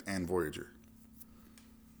Contact and Voyager.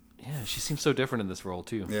 Yeah, she seems so different in this role,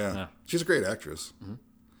 too. Yeah. She's a great actress.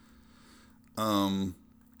 Mm-hmm.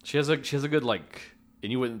 She has a good, like,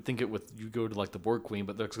 and you wouldn't think it with, you go to, like, the Borg Queen,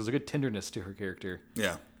 but there's a good tenderness to her character.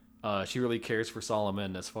 Yeah. She really cares for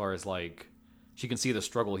Solomon as far as, like, she can see the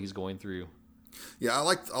struggle he's going through. Yeah, I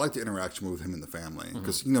like the interaction with him and the family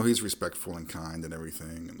because he's respectful and kind and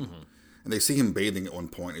everything, and they see him bathing at one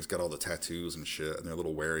point. He's got all the tattoos and shit, and they're a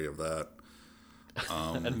little wary of that.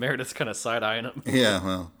 And Meredith's kind of side eyeing him.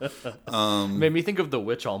 Yeah, well, made me think of The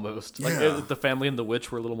Witch almost. Like the family and the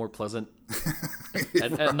witch were a little more pleasant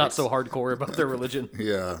and not so hardcore about their religion.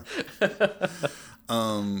 Yeah.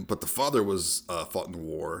 But the father was fought in the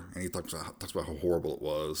war, and he talks about how horrible it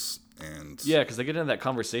was. And yeah, because they get into that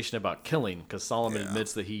conversation about killing, because Solomon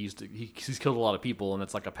admits that he's killed a lot of people, and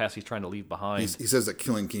it's like a past he's trying to leave behind. He says that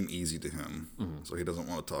killing came easy to him, so he doesn't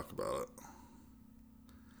want to talk about it.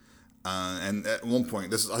 And at one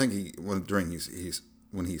point,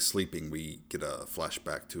 when he's sleeping, we get a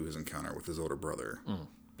flashback to his encounter with his older brother.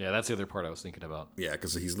 Yeah, that's the other part I was thinking about. Yeah,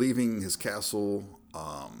 because he's leaving his castle,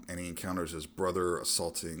 and he encounters his brother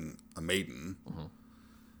assaulting a maiden,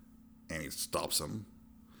 and he stops him.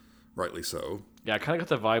 Rightly so. Yeah, I kind of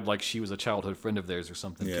got the vibe like she was a childhood friend of theirs or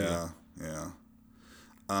something. Yeah.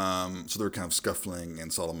 So they're kind of scuffling,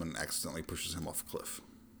 and Solomon accidentally pushes him off a cliff.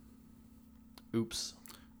 Oops.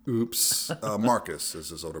 Marcus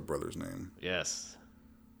is his older brother's name. Yes.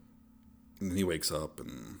 And then he wakes up,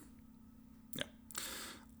 and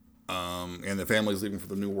and the family's leaving for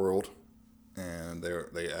the New World, and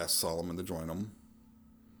they ask Solomon to join them.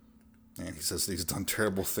 And he says that he's done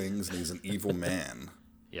terrible things, and he's an evil man.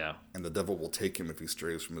 Yeah. And the devil will take him if he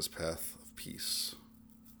strays from his path of peace.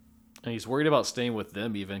 And he's worried about staying with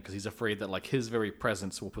them even because he's afraid that like his very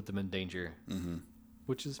presence will put them in danger.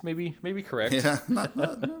 Which is maybe correct. Yeah, not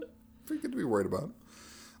pretty good to be worried about.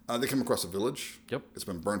 They come across a village. Yep. It's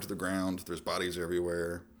been burned to the ground. There's bodies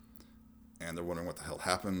everywhere. And they're wondering what the hell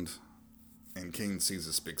happened. And Kane sees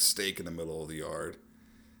this big stake in the middle of the yard.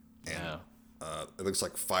 And it looks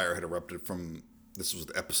like fire had erupted from... This was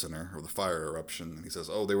the epicenter of the fire eruption. And he says,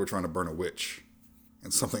 they were trying to burn a witch.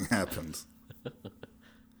 And something happened.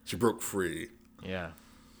 She broke free. Yeah.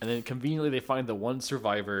 And then conveniently they find the one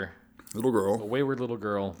survivor. Little girl. A wayward little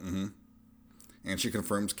girl. And she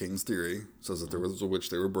confirms Kane's theory. Says that there was a witch,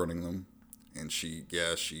 they were burning them. And she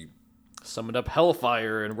summoned up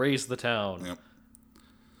hellfire and raised the town. Yep.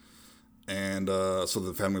 And so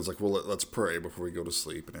the family's like, well, let's pray before we go to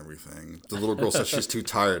sleep and everything. The little girl says she's too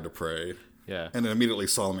tired to pray. Yeah. And then immediately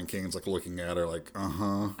Solomon Kane's like looking at her like,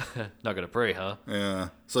 Not gonna pray, huh? Yeah.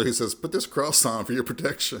 So he says, put this cross on for your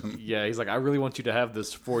protection. Yeah, he's like, I really want you to have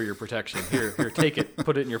this for your protection. Here, take it.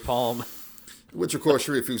 Put it in your palm. Which, of course,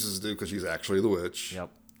 she refuses to do because she's actually the witch. Yep.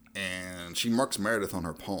 And she marks Meredith on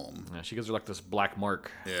her palm. Yeah, she gives her like this black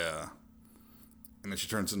mark. Yeah. And then she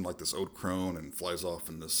turns into like this old crone and flies off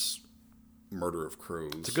in this murder of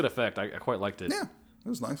crows. It's a good effect. I quite liked it. Yeah, it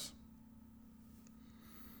was nice.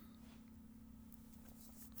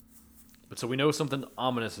 But so we know something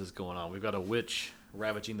ominous is going on. We've got a witch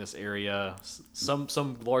ravaging this area.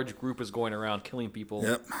 Some large group is going around killing people.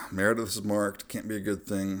 Yep, Meredith is marked. Can't be a good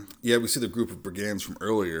thing. Yeah, we see the group of brigands from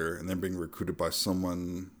earlier, and then being recruited by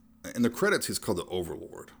someone. In the credits, he's called the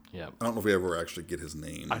Overlord. Yeah. I don't know if we ever actually get his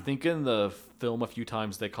name. I think in the film a few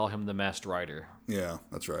times they call him the Masked Rider. Yeah,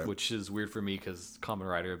 that's right. Which is weird for me because Kamen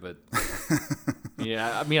Rider, but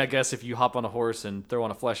yeah, I mean, I guess if you hop on a horse and throw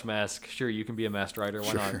on a flesh mask, sure, you can be a Masked Rider.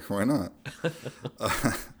 Why not? Why not?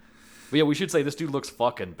 But yeah, we should say this dude looks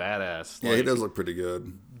fucking badass. Yeah, he does look pretty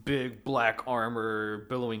good. Big black armor,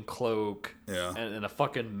 billowing cloak, yeah, and a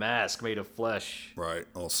fucking mask made of flesh. Right,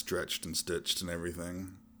 all stretched and stitched and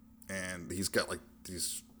everything. And he's got like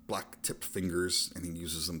these black-tipped fingers, and he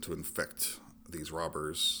uses them to infect these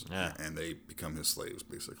robbers, and they become his slaves,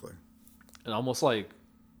 basically. And almost like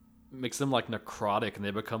makes them like necrotic, and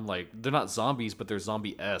they become like, they're not zombies, but they're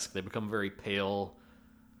zombie-esque. They become very pale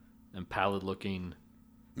and pallid-looking.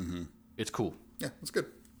 Mm-hmm. It's cool. Yeah, it's good.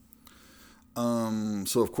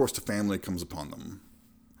 So, of course, the family comes upon them.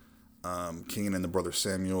 Kane and the brother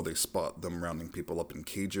Samuel, they spot them rounding people up in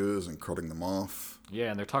cages and carting them off. Yeah,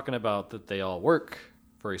 and they're talking about that they all work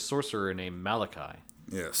for a sorcerer named Malachi.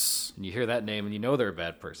 Yes. And you hear that name and you know they're a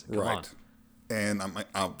bad person. Come on. And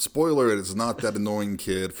spoiler, it is not that annoying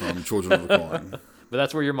kid from Children of the Corn. But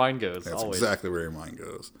that's where your mind goes. That's always. Exactly where your mind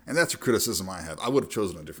goes. And that's a criticism I have. I would have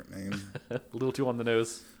chosen a different name. A little too on the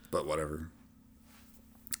nose. But whatever.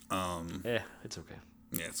 Yeah, it's okay.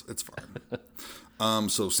 Yeah, it's fine.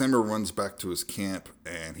 So Samuel runs back to his camp,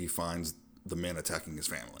 and he finds the men attacking his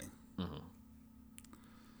family.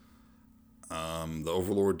 The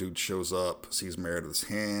Overlord dude shows up, sees Meredith's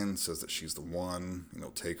hand, says that she's the one,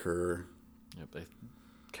 take her. Yep, they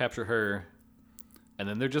capture her, and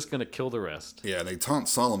then they're just going to kill the rest. Yeah, and they taunt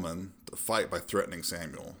Solomon to fight by threatening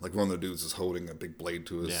Samuel. Like, one of the dudes is holding a big blade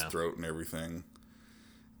to his throat and everything.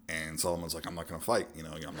 And Solomon's like, I'm not going to fight,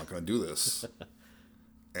 I'm not going to do this.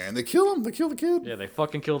 And they kill him. They kill the kid. Yeah, they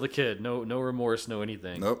fucking kill the kid. No remorse, no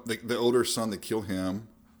anything. Nope. The older son, they kill him.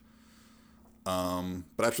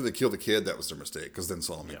 But after they kill the kid, that was their mistake, because then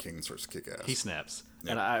Solomon King starts to kick ass. He snaps.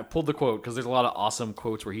 Yep. And I pulled the quote because there's a lot of awesome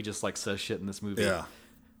quotes where he just like says shit in this movie. Yeah.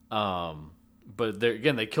 But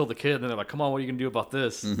they kill the kid, and they're like, "Come on, what are you gonna do about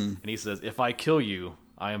this?" And he says, "If I kill you,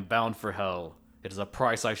 I am bound for hell. It is a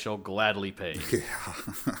price I shall gladly pay."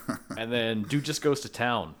 Yeah. And then dude just goes to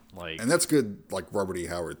town, and that's good, like Robert E.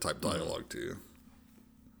 Howard type dialogue too.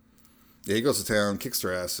 Yeah, he goes to town, kicks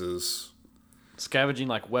their asses. Scavenging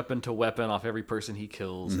like weapon to weapon off every person he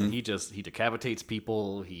kills, and he decapitates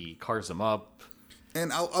people, he carves them up.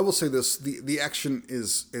 And I will say this: the action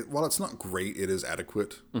is, while it's not great, it is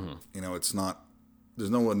adequate. It's not. There's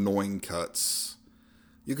no annoying cuts.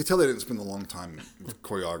 You could tell they didn't spend a long time with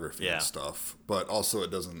choreography and stuff, but also it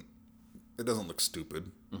doesn't look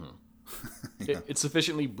stupid. It's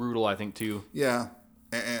sufficiently brutal, I think, too. Yeah,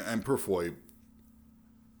 and Purfoy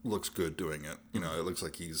looks good doing it. It looks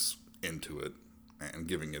like he's into it and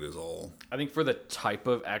giving it his all. I think for the type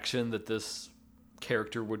of action that this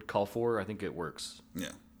character would call for, I think it works.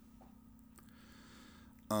 Yeah.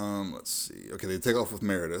 Let's see. Okay, they take off with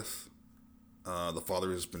Meredith. The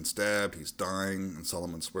father has been stabbed. He's dying, and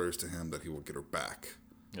Solomon swears to him that he will get her back.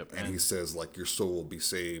 Yep. And he says, like, your soul will be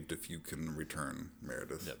saved if you can return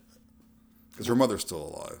Meredith. Yep. Because her mother's still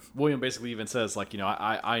alive. William basically even says, like,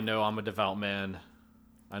 I know I'm a devout man.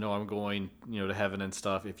 I know I'm going, to heaven and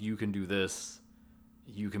stuff. If you can do this,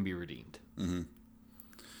 you can be redeemed.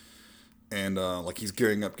 And, he's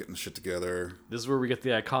gearing up, getting shit together. This is where we get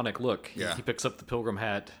the iconic look. Yeah. He picks up the pilgrim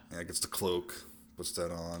hat. Yeah, gets the cloak, puts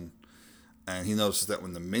that on. And he notices that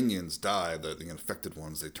when the minions die, the infected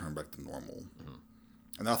ones, they turn back to normal.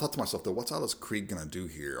 And I thought to myself, though, what's Alice Creed going to do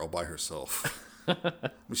here all by herself?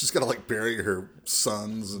 She's got to, bury her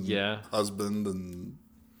sons and husband and...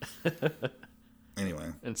 Anyway.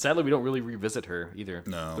 And sadly, we don't really revisit her either.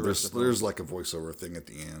 No, there's like a voiceover thing at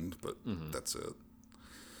the end, but that's it.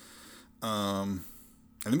 And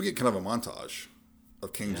then we get kind of a montage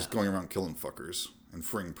of Kane just going around killing fuckers and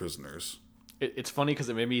freeing prisoners. It's funny because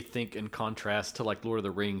it made me think, in contrast to Lord of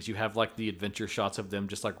the Rings, you have the adventure shots of them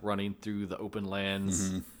just running through the open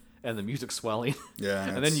lands and the music swelling. Yeah.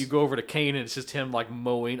 And then you go over to Kane and it's just him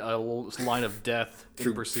mowing a line of death in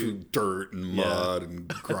Through pursuit. dirt and mud and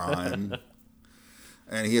grime.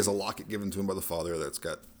 And he has a locket given to him by the father that's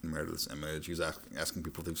got Meredith's image. He's asking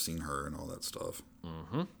people if they've seen her and all that stuff.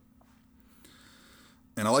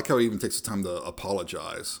 And I like how he even takes the time to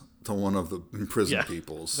apologize to one of the imprisoned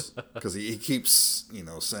peoples. Because he keeps,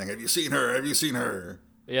 saying, have you seen her? Have you seen her?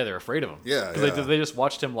 Yeah, they're afraid of him. Yeah, Because they just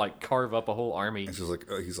watched him, carve up a whole army. And he's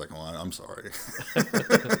like, oh, I'm sorry.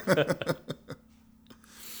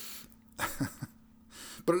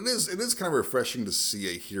 But it is kind of refreshing to see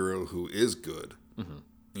a hero who is good.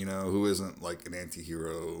 Who isn't an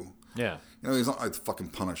anti-hero. Yeah. He's not like the fucking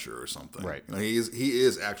Punisher or something. Right. He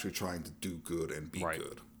is actually trying to do good and be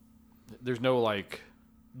good. There's no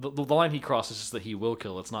the line he crosses is that he will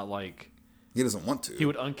kill. It's not he doesn't want to. He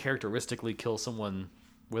would uncharacteristically kill someone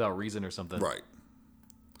without reason or something. Right.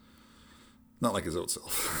 Not like his old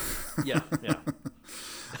self. Yeah.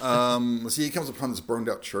 See, he comes upon this burned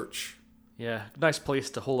out church. Yeah, nice place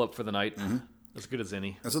to hole up for the night. As good as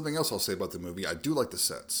any. And something else I'll say about the movie, I do like the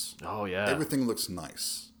sets. Oh, yeah. Everything looks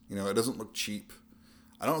nice. It doesn't look cheap.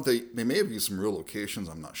 I don't know if they may have used some real locations,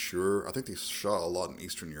 I'm not sure. I think they shot a lot in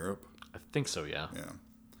Eastern Europe. I think so, yeah. Yeah.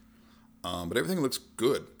 But everything looks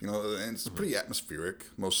good, and it's pretty atmospheric.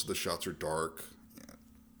 Most of the shots are dark. Yeah.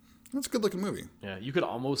 It's a good looking movie. Yeah, you could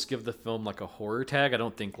almost give the film a horror tag. I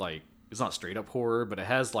don't think it's not straight up horror, but it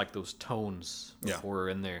has those tones of horror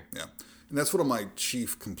in there. Yeah. And that's one of my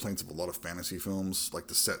chief complaints of a lot of fantasy films.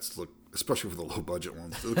 The sets look, especially for the low budget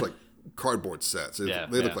ones, they look like cardboard sets. They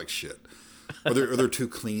look like shit. Or they're too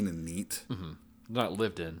clean and neat. Not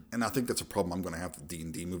lived in. And I think that's a problem I'm going to have with the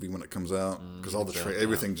D&D movie when it comes out. Because all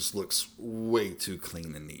everything just looks way too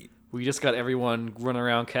clean and neat. We just got everyone running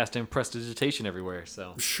around casting prestidigitation everywhere,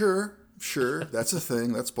 so. Sure. That's a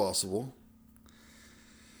thing. That's possible.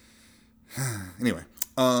 Anyway.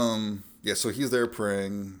 So he's there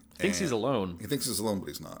praying. Thinks he's alone. He thinks he's alone, but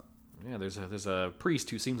he's not. Yeah, there's a priest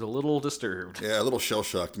who seems a little disturbed. Yeah, a little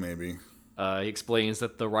shell-shocked maybe. He explains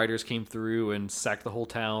that the riders came through and sacked the whole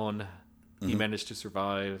town. He managed to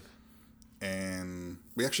survive. And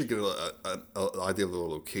we actually get an idea of the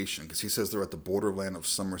location, because he says they're at the borderland of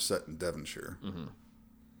Somerset and Devonshire.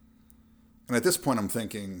 And at this point I'm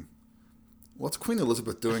thinking, what's Queen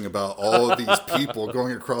Elizabeth doing about all of these people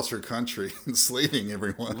going across her country, enslaving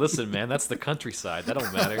everyone? Listen, man, that's the countryside. That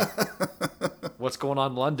don't matter. What's going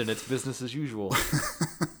on in London? It's business as usual.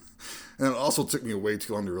 And it also took me way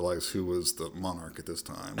too long to realize who was the monarch at this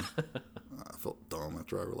time. I felt dumb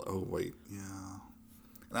after I realized, oh, wait, yeah.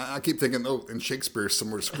 And I keep thinking, oh, in Shakespeare,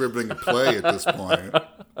 somewhere scribbling a play at this point.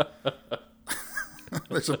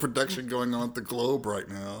 There's a production going on at the Globe right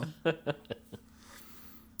now.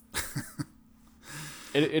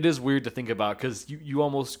 It is weird to think about, because you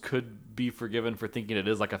almost could be forgiven for thinking it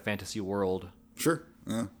is like a fantasy world. Sure,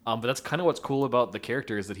 yeah. But that's kind of what's cool about the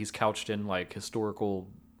character, is that he's couched in like historical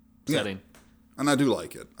setting. Yeah. And I do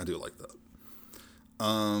like it. I do like that.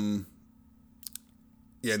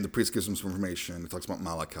 Yeah, and the priest gives him some information. He talks about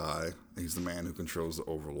Malachi. He's the man who controls the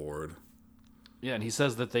Overlord. Yeah, and he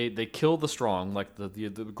says that they kill the strong, like the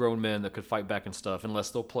grown men that could fight back and stuff,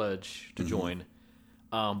 unless they'll pledge to join.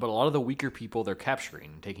 But a lot of the weaker people they're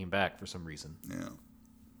capturing and taking back for some reason. Yeah.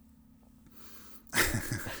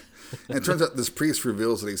 And it turns out this priest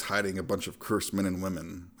reveals that he's hiding a bunch of cursed men and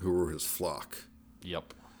women who were his flock.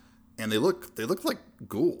 Yep. And they look like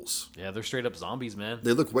ghouls. Yeah, they're straight up zombies, man.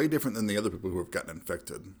 They look way different than the other people who have gotten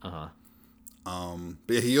infected. But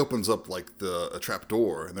yeah, he opens up like a trap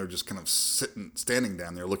door, and they're just kind of standing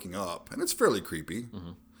down there looking up, and it's fairly creepy.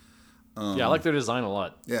 Yeah, I like their design a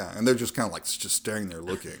lot. Yeah, and they're just kind of like just staring there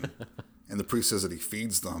looking. And the priest says that he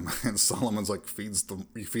feeds them, and Solomon's like, feeds them?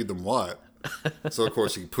 You feed them what? So of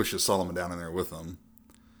course he pushes Solomon down in there with him.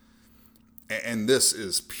 And this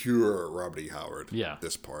is pure Robert E. Howard. Yeah.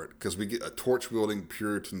 This part, because we get a torch-wielding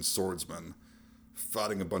Puritan swordsman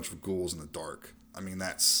fighting a bunch of ghouls in the dark. I mean,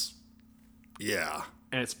 that's, yeah.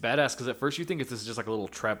 And it's badass, because at first you think it's just like a little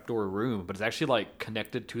trapdoor room, but it's actually like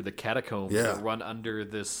connected to the catacombs that run under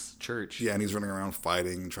this church. Yeah, and he's running around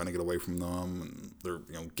fighting, trying to get away from them, and they're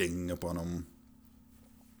ganging up on him.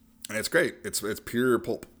 And it's great. It's pure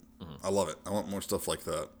pulp. I love it. I want more stuff like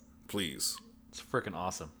that. Please. It's freaking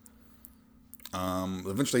awesome.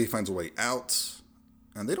 Eventually he finds a way out,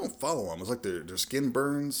 and they don't follow him. It's like their skin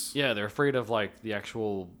burns. Yeah, they're afraid of like the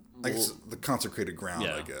actual... I guess the consecrated ground,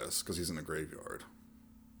 I guess, because he's in a graveyard.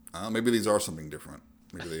 Maybe these are something different.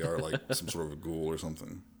 Maybe they are like some sort of a ghoul or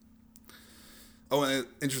something. Oh, and an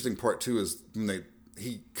interesting part too is when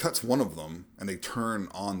he cuts one of them, and they turn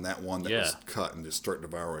on that one that was cut and just start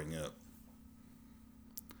devouring it.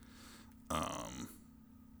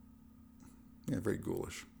 Yeah, very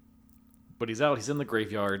ghoulish. But he's out. He's in the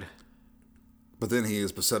graveyard. But then he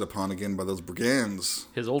is beset upon again by those brigands.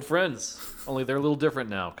 His old friends. Only they're a little different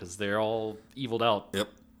now, because they're all eviled out. Yep.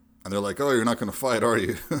 And they're like, oh, you're not going to fight, are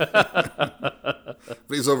you? But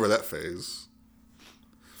he's over that phase.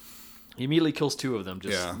 He immediately kills two of them,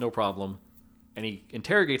 just no problem. And he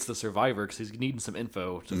interrogates the survivor, because he's needing some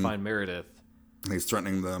info to find Meredith. And he's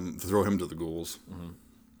threatening them to throw him to the ghouls.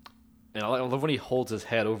 And I love when he holds his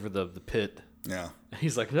head over the pit. Yeah.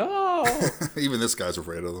 He's like, no! Even this guy's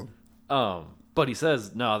afraid of them. But he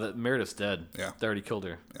says, no, that Meredith's dead. Yeah. They already killed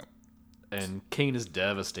her. Yep. And Kane is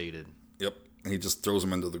devastated. Yep. And he just throws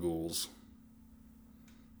him into the ghouls.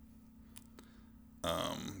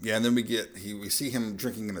 Yeah, and then we see him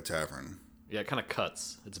drinking in a tavern. Yeah, it kind of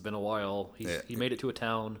cuts. It's been a while. He made it to a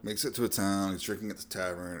town. Makes it to a town. He's drinking at the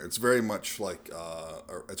tavern. It's very much like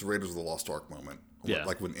it's a Raiders of the Lost Ark moment. Yeah.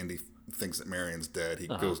 Like when Indy thinks that Marion's dead, he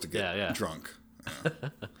goes to get drunk.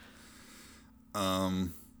 Yeah.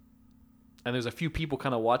 And there's a few people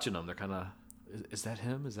kind of watching him. They're kind of, is that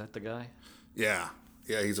him? Is that the guy? Yeah.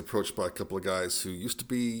 Yeah, he's approached by a couple of guys who used to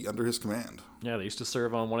be under his command. Yeah, they used to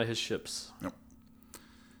serve on one of his ships. Yep.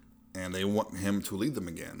 And they want him to lead them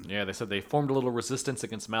again. Yeah, they said they formed a little resistance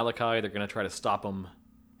against Malachi. They're going to try to stop him.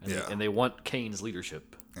 And they want Kane's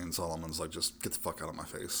leadership. And Solomon's like, just get the fuck out of my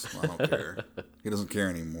face. I don't care. He doesn't care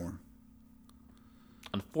anymore.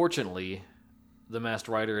 Unfortunately, the Masked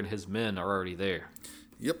Rider and his men are already there.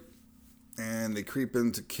 Yep. And they creep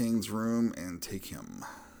into Kane's room and take him.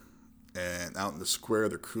 And out in the square,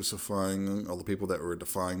 they're crucifying all the people that were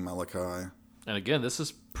defying Malachi. And again, this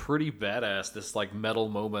is pretty badass, this like metal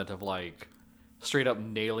moment of like straight up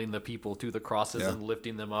nailing the people to the crosses and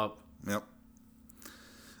lifting them up. Yep.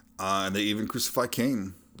 And they even crucify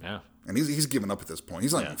Kane. Yeah. And he's given up at this point.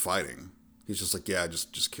 He's not even fighting. He's just like, yeah,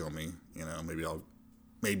 just kill me.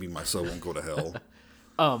 Maybe my soul won't go to hell.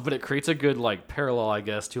 But it creates a good like parallel, I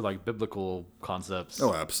guess, to like biblical concepts.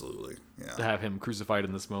 Oh, absolutely. Yeah. To have him crucified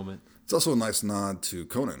in this moment. It's also a nice nod to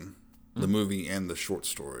Conan, the movie and the short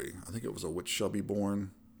story. I think it was A Witch Shall Be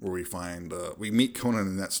Born, where we meet Conan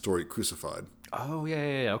in that story crucified. Oh,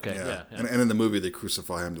 yeah. Okay, yeah. And in the movie, they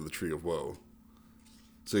crucify him to the Tree of Woe.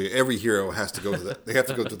 So every hero has to go to that. They have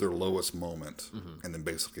to go to their lowest moment and then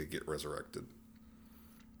basically get resurrected.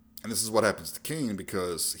 And this is what happens to Kane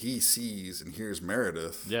because he sees and hears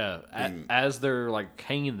Meredith. Yeah, as they're like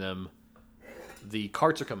hanging them, the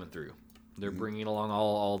carts are coming through. They're bringing along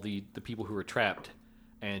all the people who are trapped.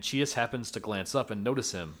 And she just happens to glance up and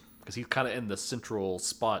notice him because he's kind of in the central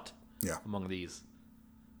spot among these.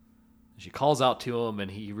 She calls out to him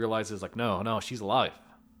and he realizes like, no, she's alive.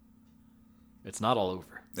 It's not all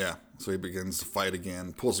over. Yeah, so he begins to fight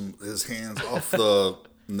again, pulls his hands off the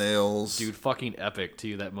nails. Dude, fucking epic,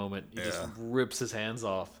 too, that moment. He just rips his hands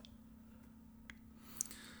off.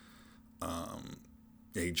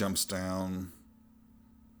 He jumps down,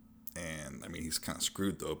 and, I mean, he's kind of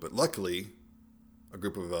screwed, though. But luckily, a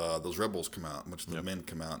group of those rebels come out, much of the men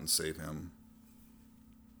come out and save him.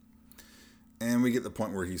 And we get the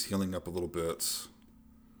point where he's healing up a little bit.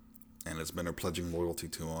 And his men are pledging loyalty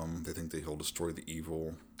to him. They think he'll destroy the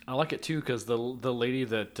evil. I like it, too, because the lady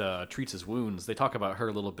that treats his wounds, they talk about her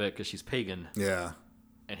a little bit because she's pagan. Yeah.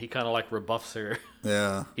 And he kind of, like, rebuffs her.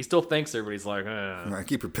 Yeah. He still thanks her, but he's like, Right,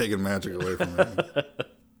 keep your pagan magic away from me.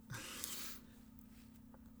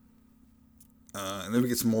 And then we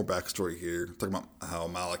get some more backstory here. Talking about how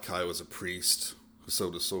Malachi was a priest who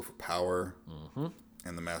sold his soul for power. Mm-hmm.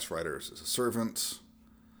 And the Masked Rider is a servant.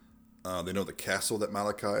 They know the castle that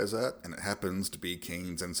Malachi is at, and it happens to be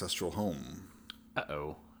Kane's ancestral home.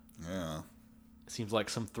 Uh-oh. Yeah. It seems like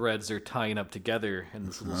some threads are tying up together in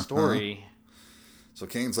this little story. So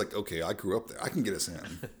Kane's like, okay, I grew up there. I can get us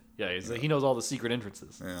in. Yeah, he knows all the secret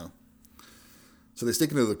entrances. Yeah. So they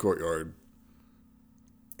sneak into the courtyard,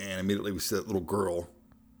 and immediately we see that little girl.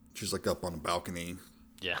 She's like up on a balcony.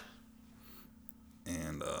 Yeah.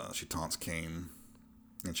 And she taunts Kane.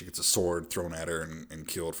 And she gets a sword thrown at her and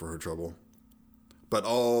killed for her trouble. But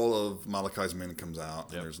all of Malachi's men comes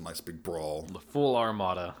out, and there's a nice big brawl. The full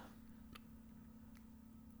armada.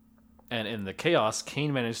 And in the chaos,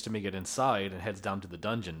 Kane managed to make it inside and heads down to the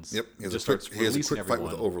dungeons. Yep. He has a quick fight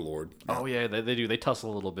with the Overlord. Yeah. Oh, yeah, they do. They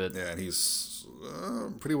tussle a little bit. Yeah, and he's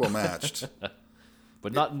pretty well matched.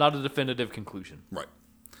 But not a definitive conclusion. Right.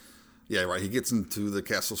 Yeah, right. He gets into the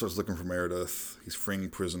castle, starts looking for Meredith. He's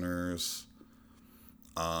freeing prisoners.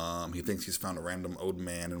 He thinks he's found a random old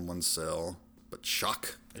man in one cell, but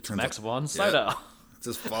shock! It's Max von Sydow. Yeah, it's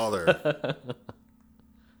his father,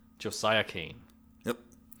 Josiah Kane. Yep.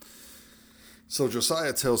 So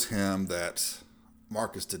Josiah tells him that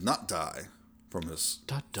Marcus did not die from his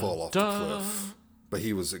fall off the cliff, but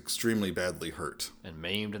he was extremely badly hurt and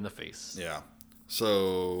maimed in the face. Yeah.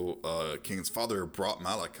 So Kane's father brought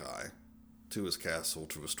Malachi to his castle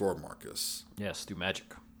to restore Marcus. Yes, through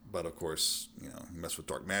magic. But, of course, you mess with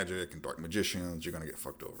dark magic and dark magicians, you're going to get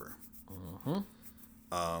fucked over.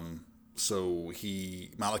 Mm-hmm. So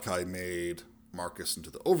Malachi made Marcus into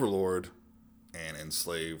the Overlord and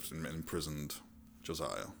enslaved and imprisoned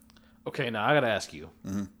Josiah. Okay, now I got to ask you.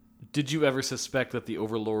 Mm-hmm. Did you ever suspect that the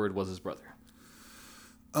Overlord was his brother?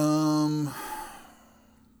 I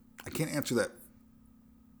can't answer that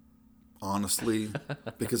honestly,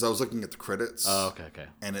 because I was looking at the credits. Oh, okay.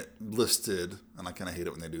 And it listed, and I kind of hate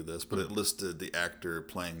it when they do this, but it listed the actor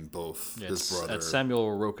playing both his brother. It's Samuel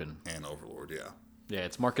Roken. And Overlord, yeah. Yeah,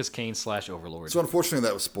 it's Marcus Kane / Overlord. So unfortunately,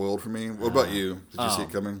 that was spoiled for me. What about you? Did you see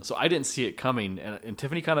it coming? So I didn't see it coming, and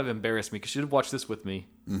Tiffany kind of embarrassed me because she did watch this with me.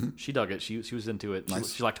 Mm-hmm. She dug it. She was into it.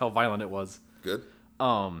 Nice. She liked how violent it was. Good.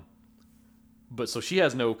 But so she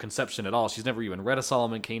has no conception at all. She's never even read a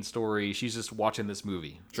Solomon Kane story. She's just watching this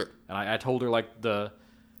movie. Sure. And I told her like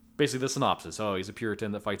basically the synopsis. Oh, he's a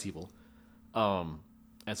Puritan that fights evil. And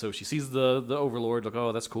so she sees the Overlord. Like,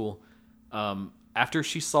 oh, that's cool. After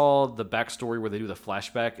she saw the backstory where they do the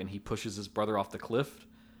flashback and he pushes his brother off the cliff,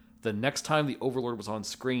 the next time the Overlord was on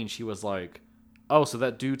screen, she was like, "Oh, so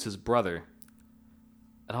that dude's his brother."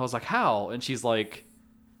 And I was like, "How?" And she's like,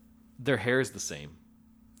 "Their hair is the same."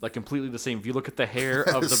 Like completely the same. If you look at the hair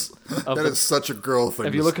of that is such a girl thing.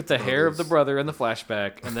 If you look at the hair of the brother in the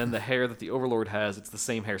flashback, and then the hair that the Overlord has, it's the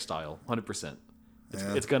same hairstyle, 100%.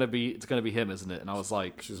 It's gonna be him, isn't it? And I was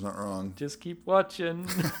like, she's not wrong. Just keep watching.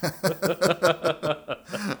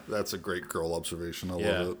 That's a great girl observation. I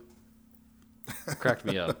love it. Cracked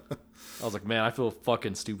me up. I was like, man, I feel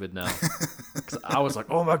fucking stupid now. 'Cause I was like,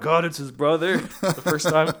 oh my god, it's his brother the first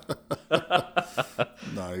time.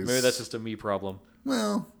 Nice. Maybe that's just a me problem.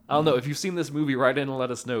 Well, I don't know. If you've seen this movie, write in and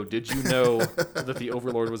let us know. Did you know that the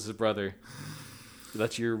Overlord was his brother?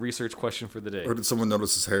 That's your research question for the day. Or did someone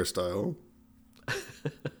notice his hairstyle?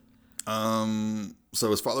 So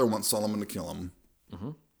his father wants Solomon to kill him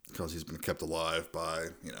because he's been kept alive by,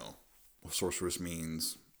 sorcerous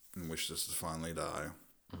means and wishes to finally die.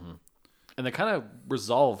 And they kind of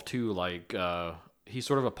resolve too, like he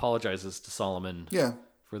sort of apologizes to Solomon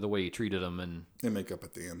for the way he treated him, and they make up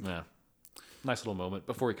at the end. Yeah, nice little moment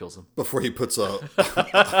before he kills him. Before he puts a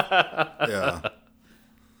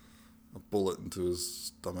bullet into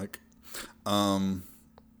his stomach. Let's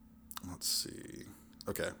see.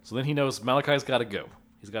 Okay. So then he knows Malachi's got to go.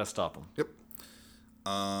 He's got to stop him. Yep.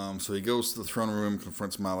 So he goes to the throne room,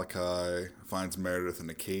 confronts Malachi, finds Meredith in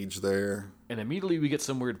a cage there. And immediately we get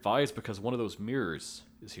some weird vibes because one of those mirrors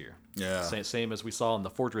is here. Yeah. Same as we saw in the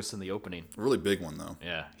fortress in the opening. A really big one, though.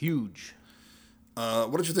 Yeah, huge.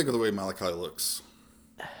 What did you think of the way Malachi looks?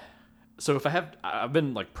 So I've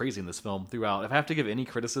been like praising this film throughout. If I have to give any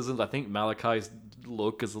criticisms, I think Malachi's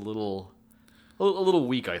look is a little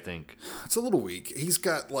weak, I think. It's a little weak. He's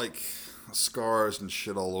got like scars and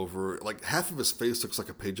shit all over. Like half of his face looks like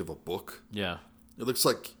a page of a book. Yeah. It looks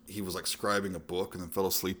like he was like scribing a book and then fell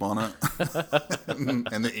asleep on it.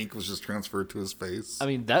 and the ink was just transferred to his face. I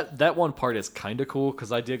mean, that one part is kind of cool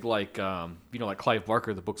because I dig like, like Clive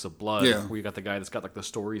Barker, The Books of Blood, where you got the guy that's got like the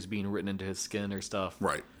stories being written into his skin or stuff.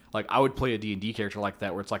 Right. Like I would play a D&D character like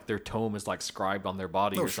that where it's like their tome is like scribed on their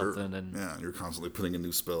body something. And yeah, you're constantly putting in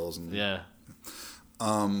new spells. And yeah.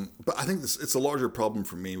 But I think it's a larger problem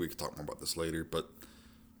for me. We could talk more about this later, but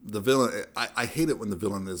the villain, I hate it when the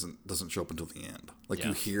villain doesn't show up until the end. Like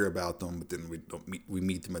you hear about them, but then we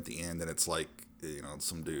meet them at the end, and it's like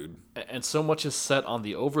some dude. And so much is set on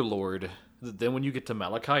the Overlord. Then when you get to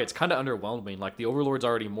Malachi, it's kind of underwhelming. Like the Overlord's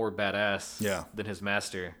already more badass than his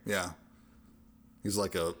master. Yeah, he's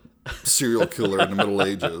like a serial killer in the Middle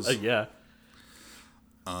Ages. Yeah.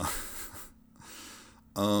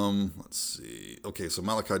 Let's see. Okay, so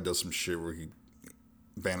Malachi does some shit where he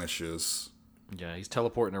vanishes. Yeah, he's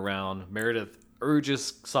teleporting around. Meredith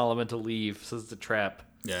urges Solomon to leave, says it's a trap.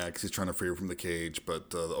 Yeah, because he's trying to free her from the cage,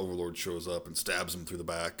 but the Overlord shows up and stabs him through the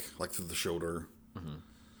back, like through the shoulder. Mm-hmm.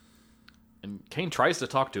 And Kane tries to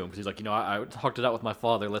talk to him because he's like, I talked it out with my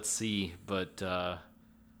father. Let's see, but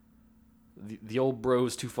the old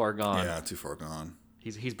bro's too far gone. Yeah, too far gone.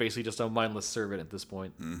 He's basically just a mindless servant at this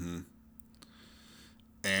point. Mm-hmm.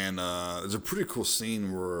 And there's a pretty cool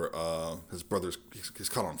scene where his brother's he's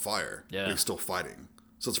caught on fire. Yeah. But he's still fighting.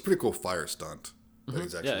 So it's a pretty cool fire stunt. Mm-hmm.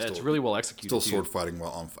 He's actually it's really well executed. Still sword fighting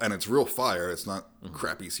while on, and it's real fire. It's not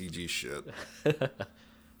crappy CG shit.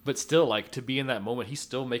 But still, like to be in that moment, he's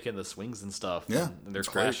still making the swings and stuff. Yeah, and they're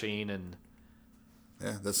crashing and.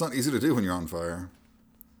 Yeah, that's not easy to do when you're on fire.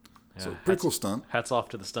 Yeah, so pretty cool stunt. Hats off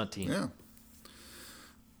to the stunt team. Yeah.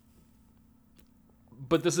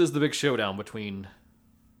 But this is the big showdown between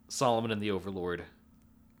Solomon and the Overlord.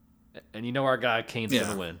 And our guy Kane's going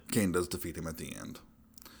to win. Kane does defeat him at the end.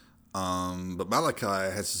 But Malachi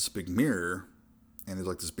has this big mirror, and there's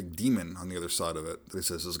like this big demon on the other side of it that he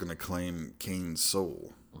says is going to claim Kane's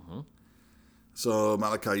soul. Mm-hmm. So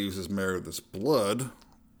Malachi uses Meredith's blood,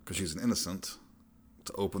 because she's an innocent,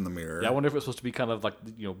 to open the mirror. Yeah, I wonder if it's supposed to be kind of like,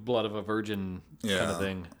 blood of a virgin kind of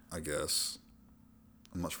thing. I guess.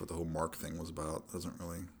 I'm not sure what the whole mark thing was about. It doesn't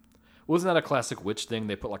really... Wasn't that a classic witch thing?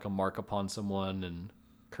 They put like a mark upon someone and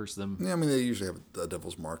curse them. Yeah, I mean, they usually have a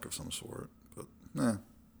devil's mark of some sort. But,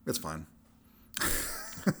 it's fine.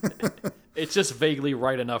 It's just vaguely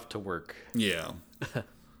right enough to work. Yeah.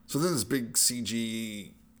 So then this big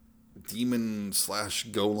CG demon /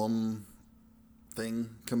 golem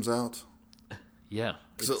thing comes out. Yeah.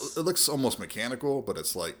 So it looks almost mechanical, but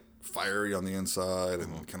it's like fiery on the inside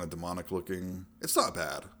and kind of demonic looking. It's not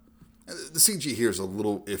bad. The CG here is a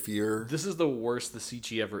little iffier. This is the worst the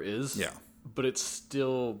CG ever is. Yeah. But it's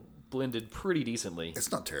still blended pretty decently.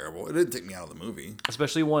 It's not terrible. It didn't take me out of the movie.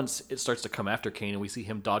 Especially once it starts to come after Kane and we see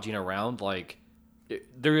him dodging around. Like,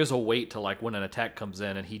 there is a wait to like when an attack comes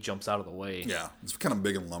in and he jumps out of the way. Yeah. It's kind of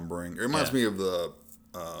big and lumbering. It reminds me of the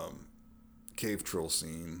cave troll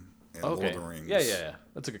scene in Lord of the Rings. Yeah.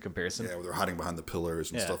 That's a good comparison. Yeah, where they're hiding behind the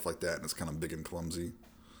pillars and stuff like that, and it's kind of big and clumsy.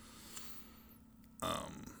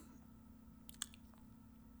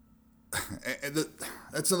 And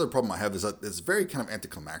that's another problem I have is that it's very kind of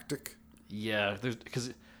anticlimactic. Yeah,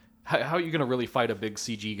 because how are you going to really fight a big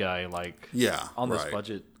CG guy on this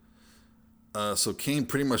budget? So Kane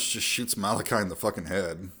pretty much just shoots Malachi in the fucking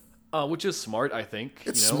head. Which is smart, I think.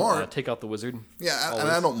 It's smart. Take out the wizard. Yeah, and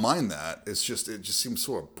I don't mind that. It just seems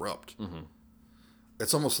so abrupt. Mm-hmm.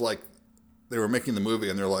 It's almost like they were making the movie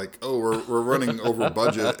and they're like, oh, we're running over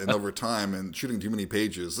budget and over time and shooting too many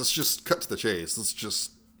pages. Let's just cut to the chase. Let's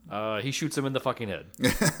just... He shoots him in the fucking head.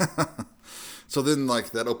 So then,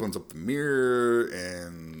 like, that opens up the mirror,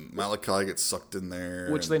 and Malachi gets sucked in there.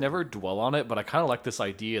 Which they never dwell on it, but I kind of like this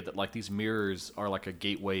idea that, like, these mirrors are like a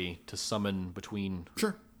gateway to summon between,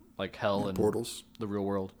 like, hell and portals, the real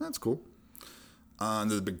world. That's cool. And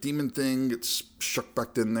the big demon thing gets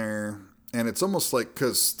shucked in there, and it's almost like,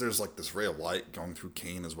 because there's, like, this ray of light going through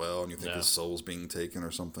Kane as well, and you think his soul's being taken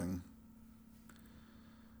or something.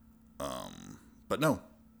 But no,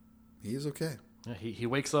 he's okay. Yeah, he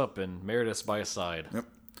wakes up and Meredith's by his side. Yep.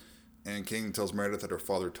 And Kane tells Meredith that her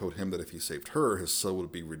father told him that if he saved her, his soul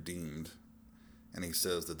would be redeemed. And he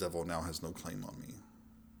says, the devil now has no claim on me.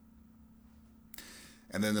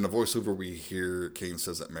 And then in a voiceover we hear Kane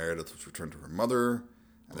says that Meredith was returned to her mother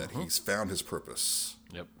and that he's found his purpose.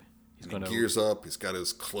 Yep. He gears up, he's got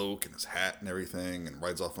his cloak and his hat and everything, and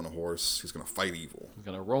rides off on a horse. He's going to fight evil. He's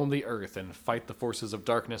going to roam the earth and fight the forces of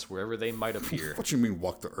darkness wherever they might appear. What do you mean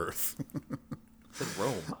walk the earth? I said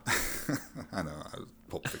Rome. I know,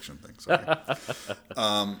 Pulp Fiction thing, sorry.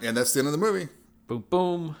 And that's the end of the movie. Boom,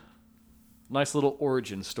 boom. Nice little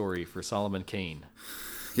origin story for Solomon Kane.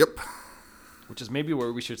 Yep. Which is maybe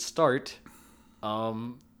where we should start.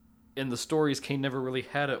 In the stories, Kane never really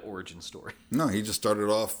had an origin story. No, he just started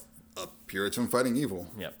off a Puritan fighting evil.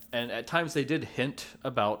 Yeah, and at times they did hint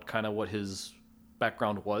about kind of what his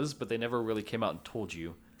background was, but they never really came out and told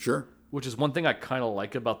you. Sure. Which is one thing I kind of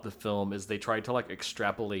like about the film is they tried to like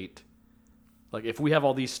extrapolate. Like if we have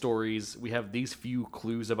all these stories, we have these few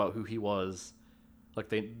clues about who he was. Like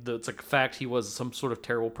it's like fact he was some sort of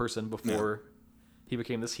terrible person before he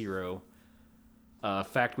became this hero.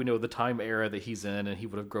 Fact we know the time era that he's in and he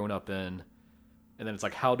would have grown up in. And then it's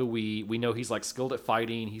like, how do we know he's like skilled at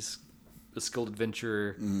fighting, he's a skilled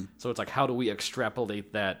adventurer. Mm-hmm. So it's like, how do we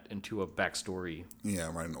extrapolate that into a backstory?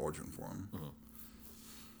 Yeah, write an origin for him. Mm-hmm.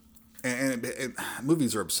 And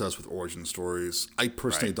movies are obsessed with origin stories. I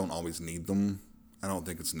personally don't always need them. I don't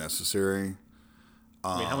think it's necessary.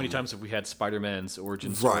 I mean, how many times have we had Spider-Man's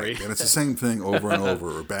origin story? Right, and it's the same thing over and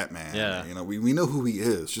over, or Batman. Yeah. You know, we know who he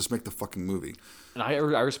is. Just make the fucking movie. And I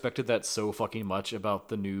respected that so fucking much about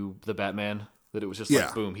the Batman. That it was just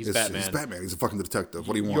like, boom, he's Batman. He's Batman. He's a fucking detective.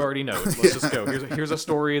 What do you want? You already know. Let's just go. Here's a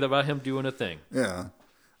story about him doing a thing. Yeah.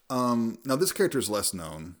 Now, this character is less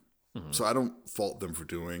known, so I don't fault them for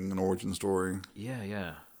doing an origin story.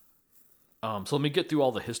 Yeah. So let me get through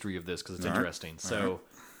all the history of this because it's interesting. Right. So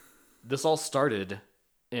this all started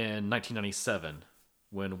in 1997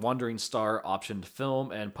 when Wandering Star optioned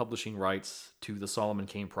film and publishing rights to the Solomon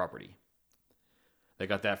Kane property. They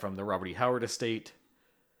got that from the Robert E. Howard estate.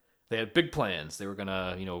 They had big plans. They were going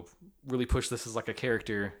to, really push this as like a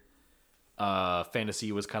character.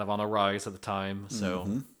 Fantasy was kind of on a rise at the time.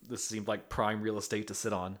 So this seemed like prime real estate to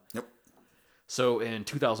sit on. Yep. So in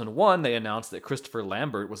 2001, they announced that Christopher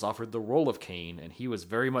Lambert was offered the role of Kane, and he was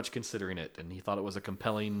very much considering it, and he thought it was a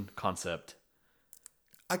compelling concept.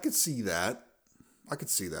 I could see that.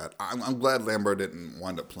 I'm glad Lambert didn't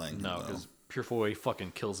wind up playing him, No, because Purefoy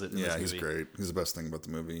fucking kills it in this movie. Yeah, he's great. He's the best thing about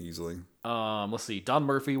the movie, easily. Let's see. Don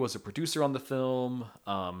Murphy was a producer on the film.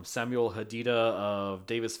 Samuel Hadida of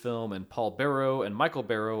Davis Film, and Paul Barrow and Michael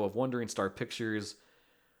Barrow of Wandering Star Pictures.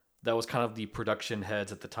 That was kind of the production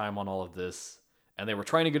heads at the time on all of this. And they were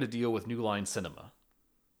trying to get a deal with New Line Cinema.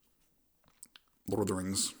 Lord of the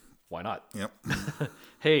Rings. Why not? Yep.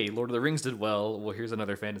 Hey, Lord of the Rings did well. Well, here's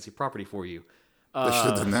another fantasy property for you. They should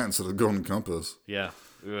have done that instead of Golden Compass. Yeah.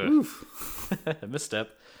 Misstep.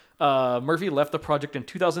 Murphy left the project in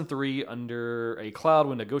 2003 under a cloud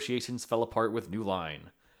when negotiations fell apart with New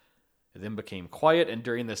Line. It then became quiet, and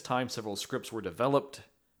during this time, several scripts were developed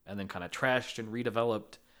and then kind of trashed and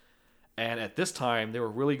redeveloped. And at this time, they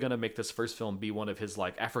were really going to make this first film be one of his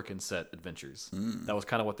like African set adventures. That was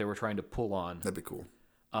kind of what they were trying to pull on. That'd be cool.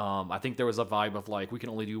 I think there was a vibe of like, we can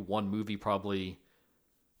only do one movie probably.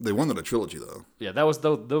 They wanted a trilogy, though. Yeah, that was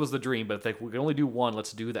the dream. But if we can only do one,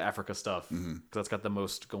 let's do the Africa stuff. Because that's got the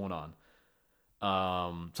most going on.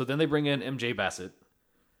 So then they bring in MJ Bassett.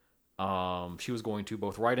 She was going to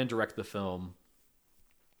both write and direct the film.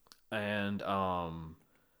 And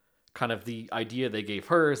kind of the idea they gave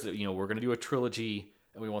her is that, we're going to do a trilogy.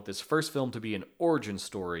 And we want this first film to be an origin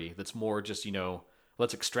story that's more just,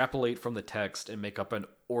 let's extrapolate from the text and make up an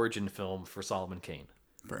origin film for Solomon Kane.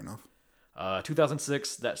 Fair enough.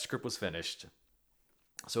 2006, that script was finished.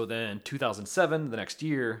 So then 2007, the next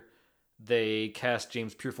year, they cast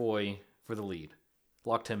James Purefoy for the lead.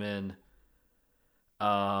 Locked him in.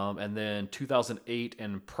 And then 2008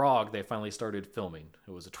 in Prague, they finally started filming.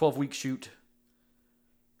 It was a 12-week shoot.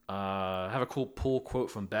 I have a cool pull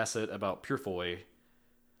quote from Bassett about Purefoy.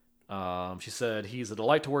 She said, "He's a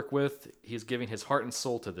delight to work with. He's giving his heart and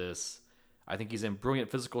soul to this. I think he's in brilliant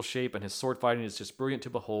physical shape, and his sword fighting is just brilliant to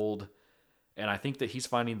behold. And I think that he's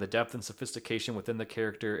finding the depth and sophistication within the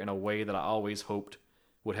character in a way that I always hoped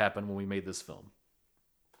would happen when we made this film."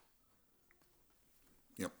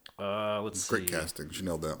 Yep. Let's see. Great casting. She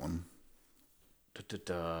nailed that one.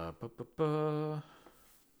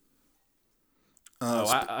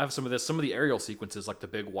 I have some of this. Some of the aerial sequences, like the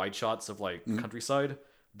big wide shots of like countryside,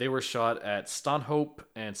 they were shot at Stanhope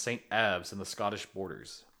and St. Aves in the Scottish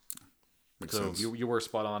borders. Makes So sense. you were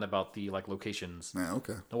spot on about the like locations. Yeah,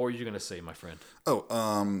 okay. Now, what were you gonna say, my friend? Oh,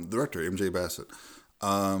 director MJ Bassett.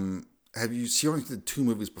 Have you seen only did 2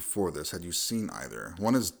 movies before this? Had you seen either?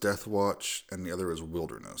 One is Death Watch, and the other is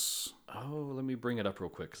Wilderness. Oh, let me bring it up real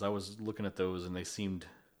quick because I was looking at those and they seemed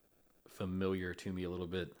familiar to me a little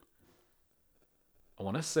bit. I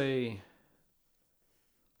want to say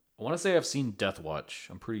I've seen Death Watch.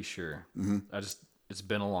 I'm pretty sure. It's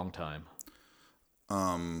been a long time.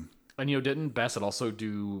 And didn't Bassett also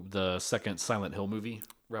do the second Silent Hill movie,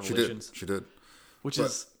 Revelations? She did. Which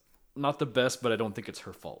is not the best, but I don't think it's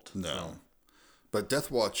her fault. No. So. But Death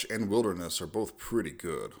Watch and Wilderness are both pretty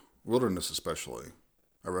good. Wilderness especially.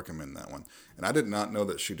 I recommend that one. And I did not know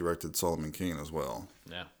that she directed Solomon Kane as well.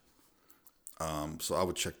 Yeah. So I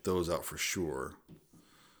would check those out for sure.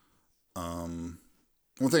 One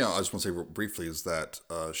thing I just want to say briefly is that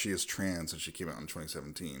she is trans and she came out in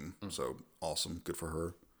 2017. So awesome. Good for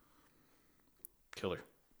her. Killer.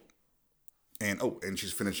 And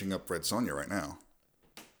she's finishing up Red Sonja right now.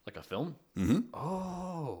 Like a film? Mm-hmm.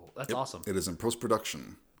 Oh, that's awesome. It is in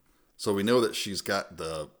post-production. So we know that she's got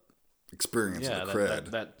the experience and the cred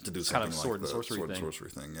that to do kind something of sword like the and sorcery sorcery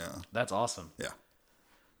thing. Yeah. That's awesome. Yeah.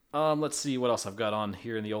 Let's see what else I've got on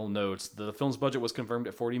here in the old notes. The film's budget was confirmed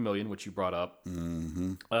at $40 million, which you brought up.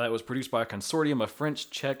 Mm-hmm. It was produced by a consortium of French,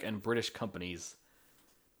 Czech, and British companies.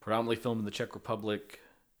 Predominantly filmed in the Czech Republic.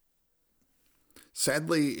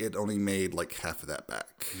 Sadly, it only made like half of that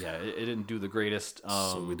back. Yeah, it didn't do the greatest.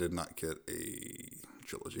 So we did not get a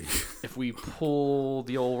trilogy. If we pull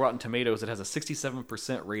the old Rotten Tomatoes, it has a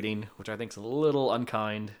 67% rating, which I think is a little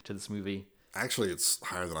unkind to this movie. Actually, it's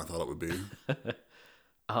higher than I thought it would be.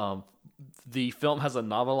 The film has a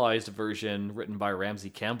novelized version written by Ramsey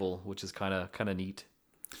Campbell, which is kind of neat.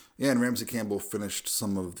 Yeah, and Ramsey Campbell finished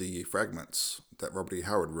some of the fragments that Robert E.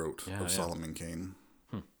 Howard wrote of Solomon Kane.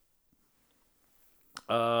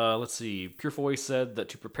 Let's see. Purefoy said that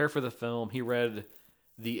to prepare for the film, he read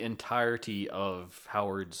the entirety of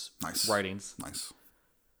Howard's writings. Nice.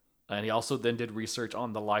 And he also then did research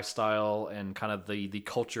on the lifestyle and kind of the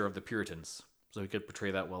culture of the Puritans. So he could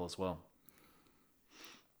portray that well as well.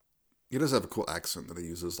 He does have a cool accent that he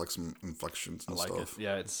uses, like some inflections and stuff. It.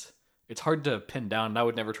 Yeah, it's hard to pin down. And I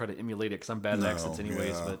would never try to emulate it because I'm bad at accents anyways.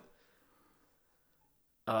 Yeah.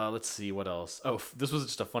 But let's see, what else? Oh, this was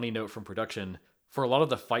just a funny note from production. For a lot of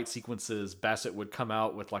the fight sequences, Bassett would come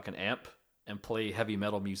out with like an amp and play heavy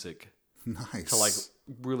metal music. Nice. To like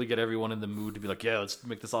really get everyone in the mood to be like, yeah, let's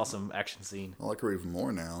make this awesome action scene. I like her even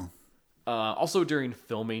more now. Also during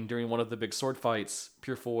filming, during one of the big sword fights,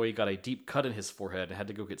 Purefoy got a deep cut in his forehead and had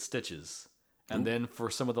to go get stitches. And then for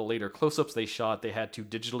some of the later close-ups they shot, they had to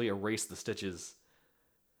digitally erase the stitches.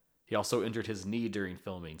 He also injured his knee during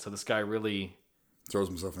filming. So this guy really throws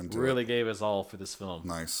himself into really gave his all for this film.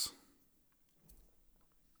 Nice.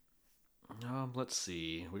 Let's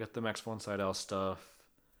see. We got the Max von Sydow stuff.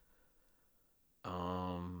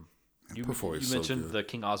 You mentioned the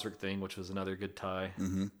King Osric thing, which was another good tie.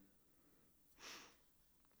 Mm-hmm.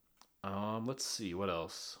 Let's see, what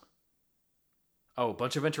else? Oh, a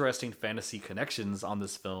bunch of interesting fantasy connections on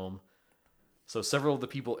this film. So several of the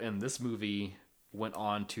people in this movie went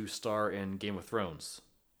on to star in Game of Thrones.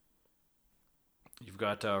 You've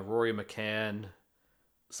got Rory McCann,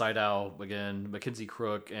 Sydow again, Mackenzie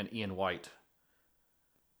Crook, and Ian White.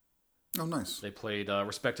 Oh, nice. They played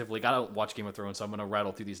respectively. I don't watch Game of Thrones, so I'm going to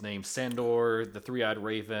rattle through these names: Sandor, the Three-Eyed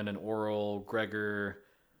Raven, and Oral, Gregor,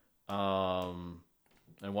 and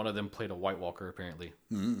one of them played a White Walker, apparently.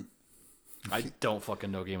 Mm-hmm. I don't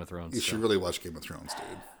fucking know Game of Thrones. You should really watch Game of Thrones,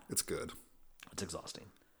 dude. It's good. It's exhausting.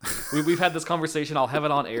 We've had this conversation. I'll have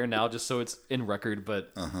it on air now just so it's in record,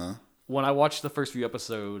 but when I watched the first few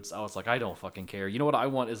episodes, I was like, I don't fucking care. You know what I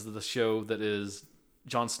want is the show that is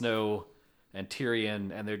Jon Snow and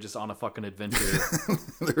Tyrion, and they're just on a fucking adventure.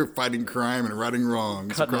 They're fighting crime and righting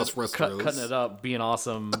wrongs across Westeros. Cutting it up, being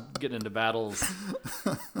awesome, getting into battles.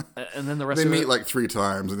 And then the rest they of it... They meet like 3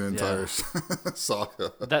 times in the entire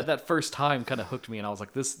saga. That first time kind of hooked me, and I was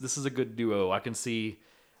like, this is a good duo. I can see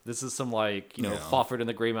This is some like Yeah. Fawford and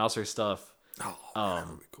the Grey Mouser stuff. Oh, that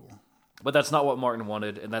would be cool. But that's not what Martin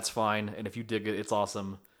wanted, and that's fine. And if you dig it, it's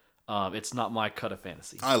awesome. It's not my cut of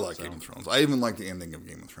fantasy. I like Game of Thrones. I even like the ending of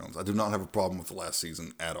Game of Thrones. I do not have a problem with the last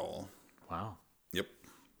season at all. Wow. Yep.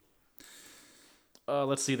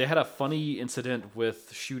 Let's see. They had a funny incident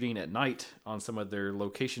with shooting at night on some of their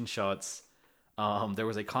location shots. There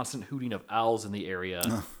was a constant hooting of owls in the area,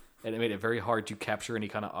 and it made it very hard to capture any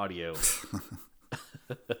kind of audio.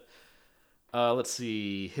 Let's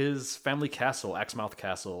see. His family castle, Axmouth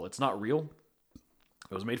Castle, it's not real.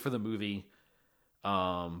 It was made for the movie.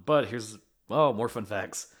 But here's more fun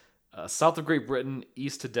facts. South of Great Britain,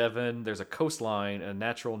 east to Devon, there's a coastline, a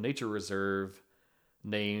natural nature reserve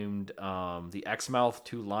named the Axmouth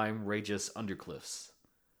to Lyme Regis Undercliffs.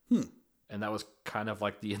 And that was kind of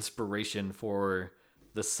like the inspiration for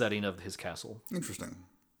the setting of his castle. Interesting.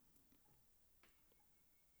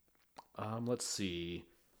 Let's see.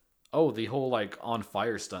 Oh, the whole like on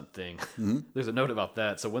fire stunt thing. There's a note about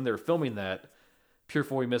that. So when they were filming that,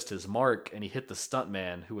 Purefoy missed his mark and he hit the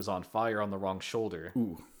stuntman who was on fire on the wrong shoulder.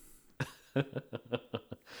 Ooh.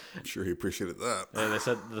 I'm sure he appreciated that. And they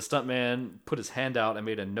said the stuntman put his hand out and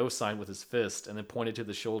made a no sign with his fist and then pointed to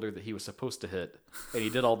the shoulder that he was supposed to hit. And he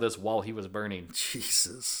did all this while he was burning.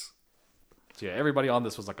 Jesus. So yeah, everybody on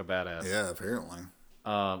this was like a badass. Yeah, apparently.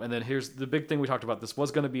 And then here's the big thing we talked about. This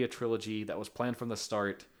was going to be a trilogy that was planned from the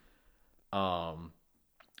start.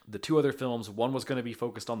 The two other films, one was going to be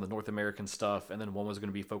focused on the North American stuff, and then one was going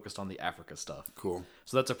to be focused on the Africa stuff. Cool.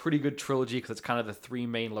 So that's a pretty good trilogy because it's kind of the three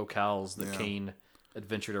main locales that Yeah. Kane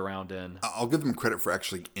adventured around in. I'll give them credit for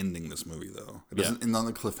actually ending this movie, though. It doesn't end on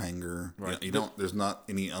the cliffhanger. Right. You don't. There's not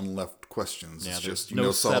any unleft questions. Yeah, It's there's just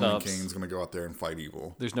no Solomon setups. Kane's going to go out there and fight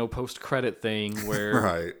evil. There's no post-credit thing where,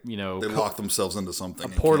 Right. you know, They lock themselves into something. a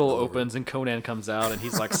and portal can't deliver. opens and Conan comes out and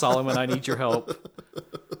he's like, Solomon, I need your help.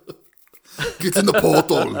 Get in the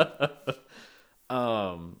portal.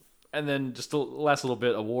 And then just the last little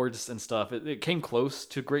bit, awards and stuff. It came close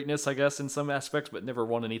to greatness, I guess, in some aspects, but never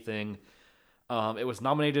won anything. It was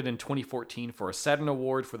nominated in 2014 for a Saturn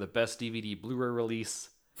Award for the best DVD Blu-ray release.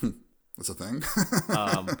 That's a thing.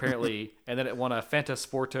 Apparently, and then it won a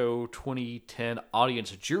Fantasporto 2010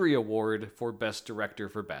 Audience Jury Award for Best Director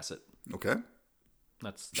for Bassett. Okay.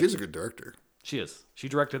 That's She's a good director. She is. She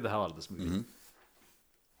directed the hell out of this movie.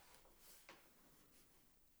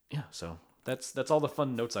 Yeah, so that's all the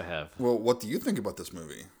fun notes I have. Well, what do you think about this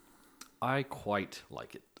movie? I quite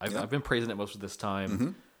like it. I've, Yeah. I've been praising it most of this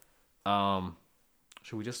time.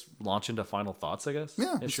 Should we just launch into final thoughts, I guess?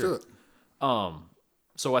 Yeah, let's do it.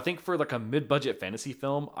 So I think for like a mid-budget fantasy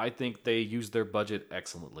film, I think they used their budget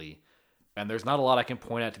excellently. And there's not a lot I can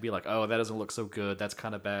point at to be like, oh, that doesn't look so good. That's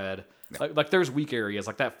kind of bad. Yeah. Like there's weak areas.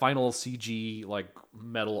 Like that final CG, like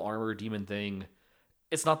metal armor demon thing.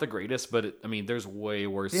 It's not the greatest, but there's way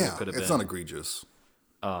worse than it Yeah, could have it's been. not egregious.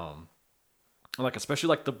 Like especially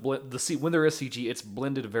like when there is CG, it's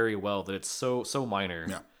blended very well that it's so minor.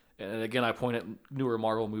 Yeah. And again, I point at newer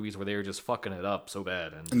Marvel movies where they are just fucking it up so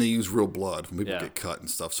bad. And And they use real blood when people Yeah. get cut and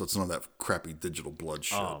stuff, so it's none of that crappy digital blood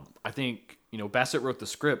shit. I think Bassett wrote the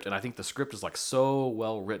script, and I think the script is like so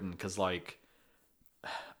well written because like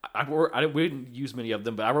we didn't use many of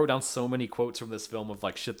them, but I wrote down so many quotes from this film of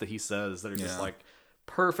like shit that he says that are just Yeah. like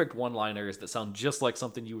perfect one-liners that sound just like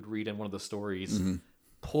something you would read in one of the stories,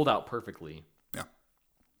 pulled out perfectly. Yeah.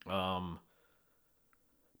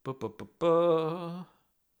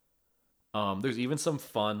 There's even some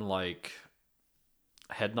fun like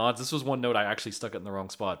head nods. This was one note I actually stuck it in the wrong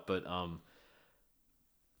spot, but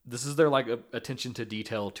this is their like attention to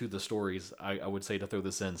detail to the stories. I would say to throw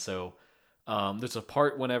this in. So there's a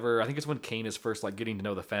part whenever I think it's when Kane is first like getting to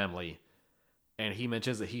know the family, and he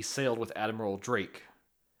mentions that he sailed with Admiral Drake,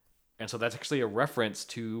 and so that's actually a reference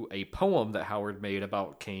to a poem that Howard made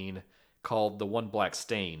about Kane called "The One Black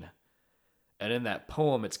Stain." And in that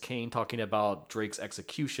poem, it's Kane talking about Drake's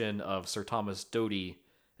execution of Sir Thomas Doughty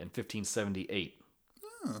in 1578.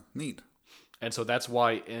 Oh, neat. And so that's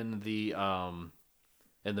why in the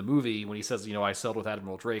movie, when he says, I sailed with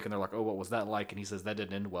Admiral Drake, and they're like, oh, what was that like? And he says, that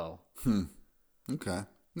didn't end well. Okay.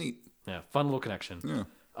 Neat. Yeah, fun little connection.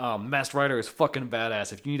 Yeah. Masked Rider is fucking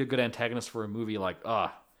badass. If you need a good antagonist for a movie like,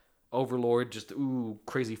 Overlord, just,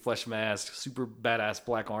 crazy flesh mask, super badass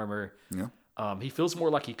black armor. Yeah. He feels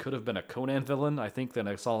more like he could have been a Conan villain, I think, than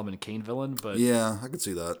a Solomon Kane villain. But Yeah, I could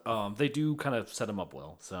see that. they do kind of set him up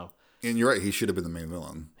well. So And you're right, he should have been the main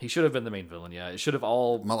villain. he should have been the main villain. Yeah, it should have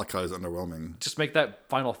all Malachi is underwhelming. just make that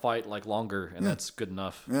final fight like longer, and that's good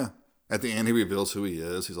enough. Yeah. At the end, he reveals who he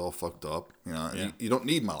is. He's all fucked up. You know, you don't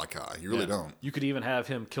need Malachi. You really don't. You could even have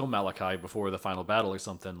him kill Malachi before the final battle or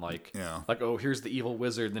something. Like, oh, here's the evil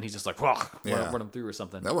wizard. And then he's just like, run him through or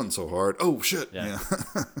something. That wasn't so hard. Oh, shit. Yeah.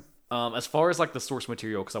 As far as like the source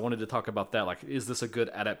material, because I wanted to talk about that, like, is this a good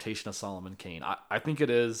adaptation of Solomon Kane? I think it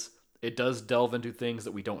is. It does delve into things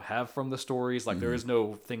that we don't have from the stories. Like, there is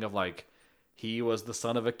no thing of like, he was the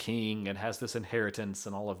son of a king and has this inheritance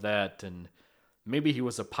and all of that. And maybe he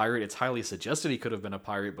was a pirate. It's highly suggested he could have been a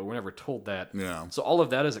pirate, but we're never told that. Yeah. So all of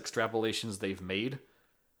that is extrapolations they've made.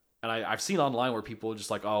 And I've seen online where people are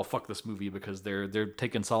just like, oh, fuck this movie because they're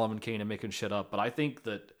taking Solomon Kane and making shit up. But I think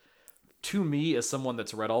that, to me, as someone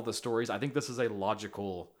that's read all the stories, I think this is a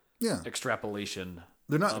logical extrapolation.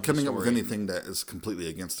 They're not coming up with anything that is completely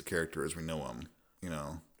against the character as we know him, you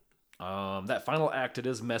know. That final act, it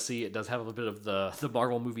is messy. It does have a little bit of the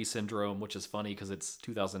Marvel movie syndrome, which is funny because it's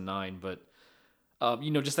 2009. But,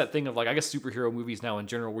 just that thing of, like, I guess superhero movies now in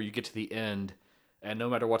general where you get to the end and no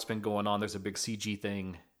matter what's been going on, there's a big CG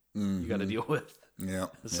thing you got to deal with. Yeah.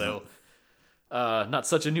 So, not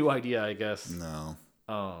such a new idea, I guess. No.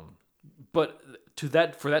 But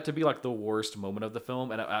for that to be like the worst moment of the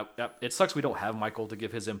film, and it sucks we don't have Michael to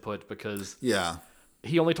give his input because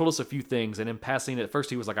he only told us a few things, and in passing, at first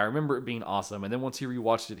he was like, I remember it being awesome, and then once he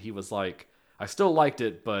rewatched it, he was like, I still liked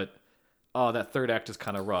it, but that third act is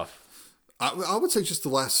kind of rough. I would say just the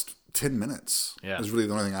last 10 minutes is really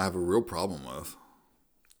the only thing I have a real problem with.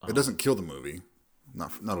 It doesn't kill the movie,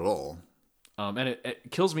 not at all. And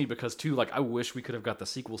it kills me because, too, like, I wish we could have got the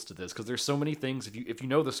sequels to this, because there's so many things, if you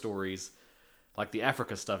know the stories, like the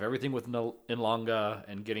Africa stuff, everything with Inlanga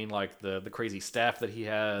and getting, like, the crazy staff that he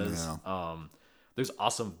has. Yeah. There's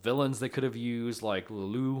awesome villains they could have used, like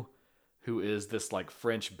Lulu, who is this, like,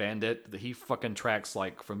 French bandit that he fucking tracks,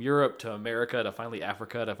 like, from Europe to America to finally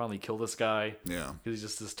Africa to finally kill this guy. Yeah. Because he's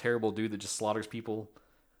just this terrible dude that just slaughters people.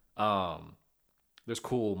 There's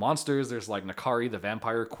cool monsters. There's like Nakari, the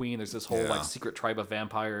vampire queen. There's this whole like secret tribe of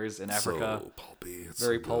vampires in Africa. So pulpy. It's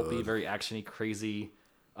very so pulpy, good. very actiony, crazy.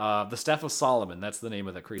 The Staff of Solomon. That's the name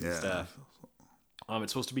of that crazy staff.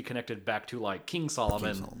 It's supposed to be connected back to like King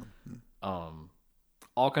Solomon.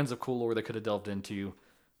 All kinds of cool lore they could have delved into.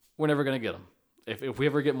 We're never gonna get them. If we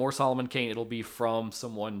ever get more Solomon Kane, it'll be from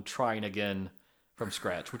someone trying again from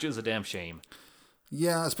scratch, which is a damn shame.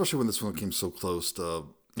 Yeah, especially when this one came so close to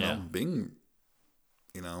being,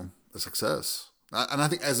 a success. And I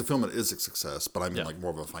think as a film it is a success, but I mean like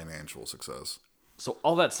more of a financial success. So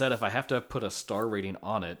all that said, if I have to put a star rating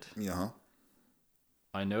on it,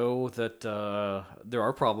 I know that there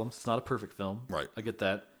are problems. It's not a perfect film. Right. I get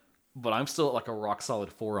that. But I'm still at like a rock solid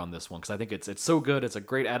 4 on this one because I think it's so good. It's a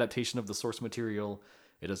great adaptation of the source material.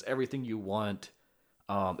 It does everything you want.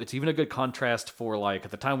 It's even a good contrast for, like,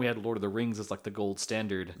 at the time we had Lord of the Rings as like the gold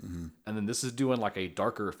standard, and then this is doing like a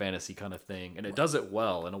darker fantasy kind of thing, and it does it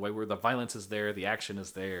well in a way where the violence is there, the action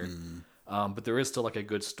is there, but there is still like a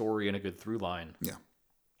good story and a good through line. Yeah.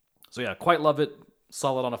 So yeah, quite love it.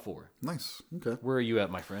 Solid on a 4. Nice. Okay. Where are you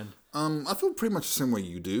at, my friend? I feel pretty much the same way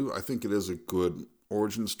you do. I think it is a good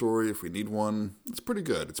origin story. If we need one, it's pretty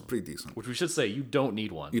good. It's pretty decent. Which we should say, you don't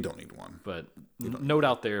need one. You don't need one. But note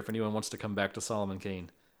out there if anyone wants to come back to Solomon Kane.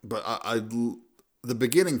 But the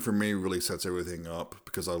beginning for me really sets everything up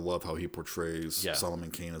because I love how he portrays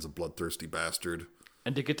Solomon Kane as a bloodthirsty bastard.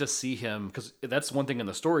 And to get to see him, because that's one thing in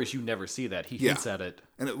the stories, you never see that. He hints at it.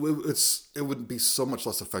 And it would be so much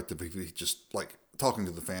less effective if he just, like, talking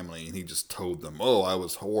to the family and he just told them, oh, I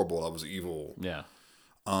was horrible, I was evil. Yeah.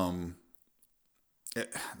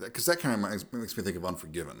 Because that kind of makes me think of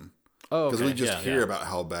Unforgiven. Oh, okay. Because we just hear about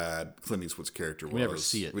how bad Clint Eastwood's character was. We never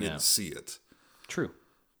see it. We didn't see it. True.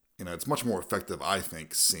 It's much more effective, I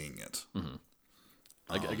think, seeing it.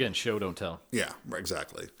 Again, show, don't tell. Yeah,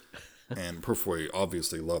 exactly. And Purfoy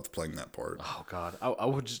obviously loved playing that part. Oh, God. I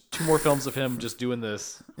would just 2 more films of him just doing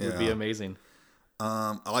this. It would be amazing.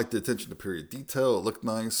 I like the attention to period detail. It looked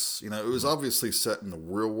nice. It was obviously set in the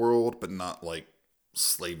real world, but not, like,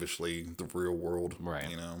 slavishly the real world.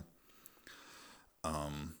 Right.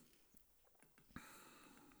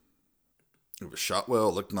 It was shot well.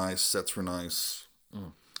 It looked nice. Sets were nice.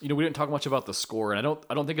 We didn't talk much about the score, and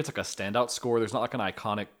I don't think it's like a standout score. There's not like an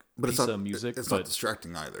iconic piece of music. It's not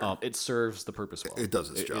distracting either. It serves the purpose well. It does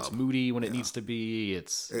its job. It's moody when it needs to be.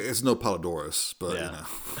 It's no Polydorus, but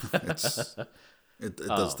it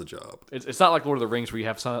does the job. It's not like Lord of the Rings where you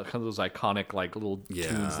have some kind of those iconic like little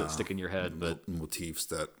tunes that stick in your head, but motifs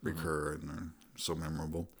that recur and are so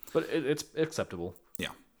memorable. But it's acceptable. Yeah.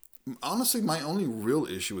 Honestly, my only real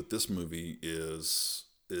issue with this movie is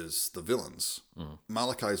the villains.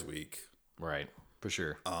 Malachi's weak. Right, for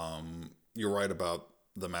sure. You're right about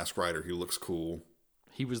the Masked Rider. He looks cool.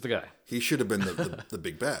 He was the guy. He should have been the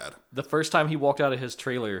big bad. The first time he walked out of his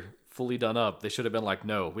trailer fully done up, they should have been like,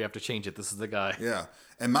 no, we have to change it. This is the guy. Yeah.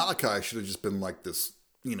 And Malachi should have just been like this,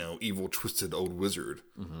 evil, twisted old wizard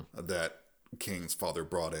that Kane's father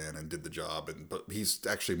brought in and did the job. But he's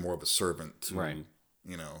actually more of a servant to, right.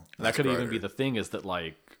 And that could even be the thing is that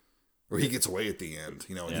like... Or he gets away at the end,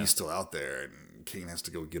 and he's still out there and Kane has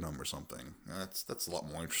to go get him or something. That's a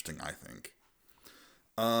lot more interesting, I think.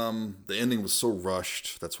 The ending was so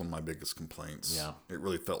rushed. That's one of my biggest complaints. Yeah. It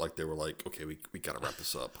really felt like they were like, okay, we got to wrap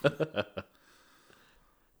this up. But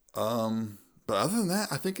other than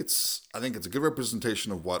that, I think it's a good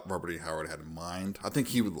representation of what Robert E. Howard had in mind. I think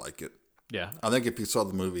he would like it. Yeah. I think if he saw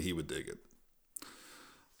the movie, he would dig it.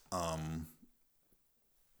 I'm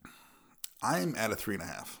at a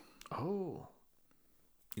 3.5. Oh.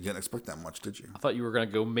 You didn't expect that much, did you? I thought you were going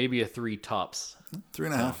to go maybe a 3 tops.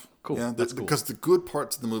 3.5. Oh, cool. Yeah, that's cool. Because the good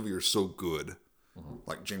parts of the movie are so good.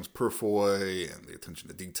 Like James Purfoy and the attention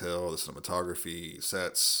to detail, the cinematography,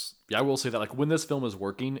 sets. Yeah, I will say that like when this film is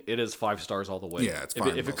working, it is 5 stars all the way. Yeah, it's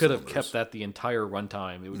fine. If it could have kept that the entire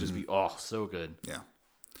runtime, it would just be so good. Yeah.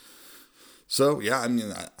 So yeah, I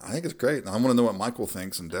mean, I think it's great. I want to know what Michael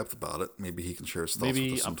thinks in depth about it. Maybe he can share his thoughts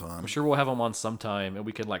with us sometime. I'm sure we'll have him on sometime, and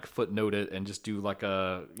we can like footnote it and just do like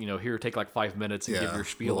a here take like 5 minutes and give your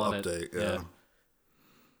spiel on update, it. Yeah.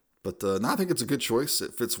 But no, I think it's a good choice.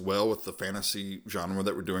 It fits well with the fantasy genre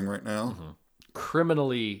that we're doing right now.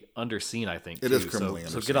 Criminally underseen, I think. It is criminally underseen.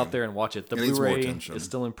 So get out there and watch it. The Blu-ray is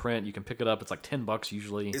still in print. You can pick it up. It's like $10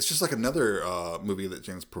 usually. It's just like another movie that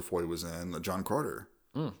James Purfoy was in, John Carter.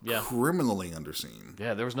 Yeah. Criminally underseen.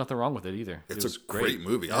 Yeah, there was nothing wrong with it either. It's a great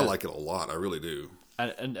movie. Yeah. I like it a lot. I really do.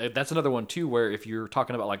 And that's another one too, where if you're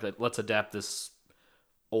talking about like let's adapt this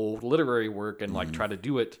old literary work and like try to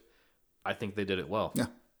do it, I think they did it well. Yeah.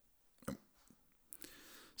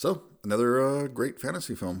 So another great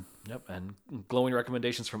fantasy film. Yep, and glowing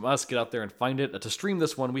recommendations from us. Get out there and find it. To stream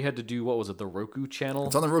this one, we had to do the Roku channel.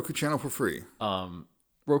 It's on the Roku channel for free.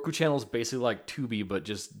 Roku channel is basically like Tubi, but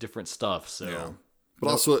just different stuff. So. Yeah. But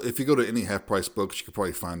also, if you go to any half-price books, you could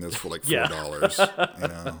probably find this for like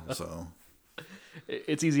 $4. So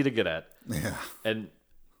it's easy to get at. Yeah. And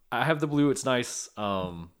I have the blue. It's nice.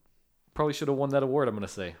 Probably should have won that award. I'm going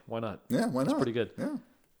to say, why not? Yeah, why not? It's pretty good. Yeah.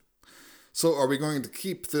 So, are we going to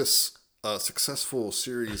keep this successful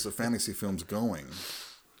series of fantasy films going?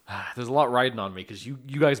 There's a lot riding on me because you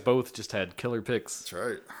guys both just had killer picks. That's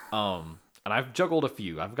right. And I've juggled a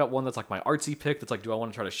few. I've got one that's like my artsy pick. That's like, do I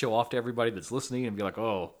want to try to show off to everybody that's listening and be like,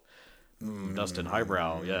 oh, Dustin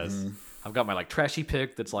Highbrow, yes. I've got my like trashy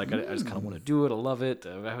pick. That's like, I just kind of want to do it. I love it.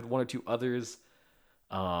 I've had 1 or 2 others.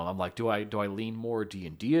 I'm like, do I lean more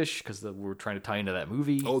D&D-ish because we're trying to tie into that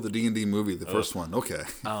movie? Oh, the D&D movie, the first one. Okay.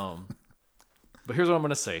 But here's what I'm going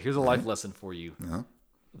to say. Here's a life lesson for you. Yeah.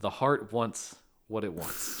 The heart wants what it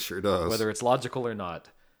wants. Sure does. Whether it's logical or not.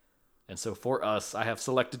 And so for us, I have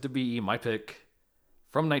selected to be my pick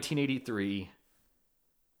from 1983,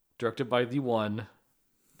 directed by the one,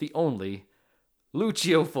 the only,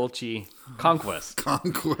 Lucio Fulci, Conquest.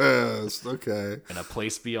 Conquest, okay. In a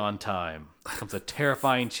place beyond time comes a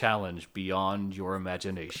terrifying challenge beyond your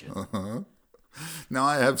imagination. Now,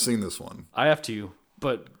 I have seen this one. I have to,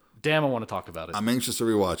 but damn, I want to talk about it. I'm anxious to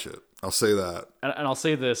rewatch it. I'll say that. And I'll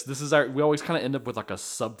say this. This is we always kind of end up with like a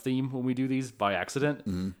sub-theme when we do these by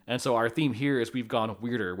accident. And so our theme here is we've gone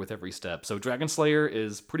weirder with every step. So Dragon Slayer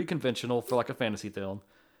is pretty conventional for like a fantasy film.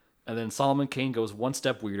 And then Solomon Kane goes one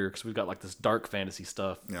step weirder because we've got like this dark fantasy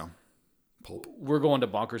stuff. Yeah. Pulp. We're going to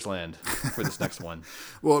bonkers land for this next one.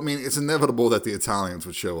 Well, I mean, it's inevitable that the Italians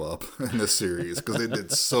would show up in this series because they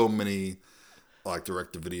did so many like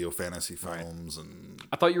direct-to-video fantasy films. Right. And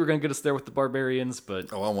I thought you were going to get us there with the Barbarians,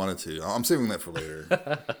 but... Oh, I wanted to. I'm saving that for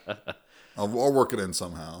later. I'll work it in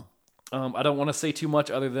somehow. I don't want to say too much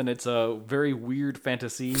other than it's a very weird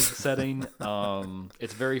fantasy setting.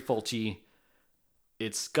 It's very Fulci.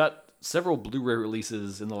 It's got several Blu-ray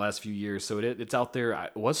releases in the last few years, so it's out there.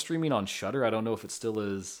 It was streaming on Shudder. I don't know if it still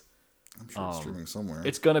is. I'm sure it's streaming somewhere.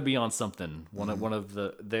 It's going to be on something. One of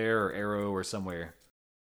the there or Arrow or somewhere.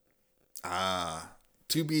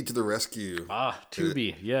 Tubi to the rescue.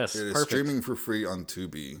 Tubi. Yes, it is perfect. streaming for free on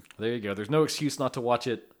Tubi. There you go. There's no excuse not to watch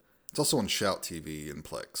it. It's also on Shout TV and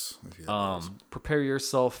Plex. If you have those. Prepare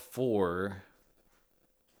yourself for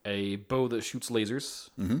a bow that shoots lasers.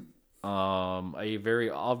 A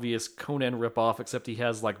very obvious Conan ripoff, except he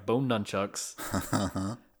has like bone nunchucks.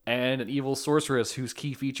 And an evil sorceress whose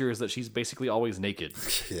key feature is that she's basically always naked.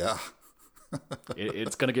 Yeah.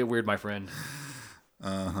 It's gonna get weird, my friend.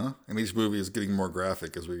 And each movie is getting more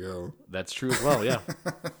graphic as we go. That's true as well, yeah.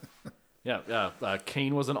 Yeah,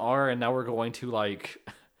 Kane was an R, and now we're going to like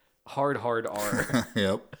hard R.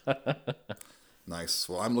 Yep. Nice.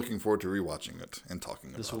 Well, I'm looking forward to rewatching it and talking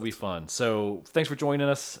about it. This will be fun. So thanks for joining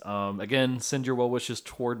us. Again, send your well wishes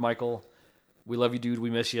toward Michael. We love you, dude. We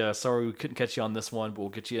miss you. Sorry we couldn't catch you on this one, but we'll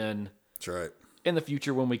get you in. That's right. In the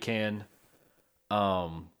future when we can.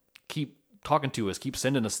 Keep talking to us. Keep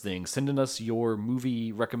sending us things. Sending us your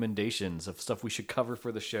movie recommendations of stuff we should cover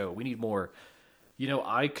for the show. We need more. You know,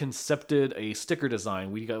 I concepted a sticker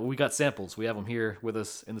design. We got samples. We have them here with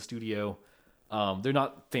us in the studio. They're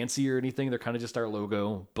not fancy or anything. They're kind of just our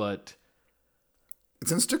logo, but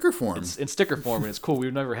it's in sticker form. It's in sticker form, and it's cool.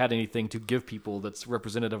 We've never had anything to give people that's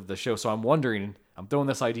representative of the show. So I'm wondering, I'm throwing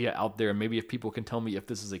this idea out there, and maybe if people can tell me if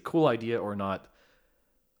this is a cool idea or not.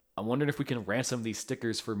 I'm wondering if we can ransom these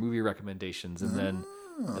stickers for movie recommendations, and then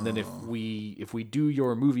if we do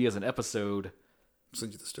your movie as an episode,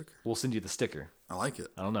 send you the sticker. We'll send you the sticker. I like it.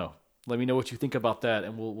 I don't know. Let me know what you think about that,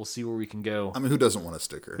 and we'll see where we can go. I mean, who doesn't want a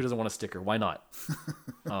sticker? Who doesn't want a sticker? Why not?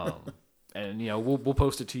 And you know, we'll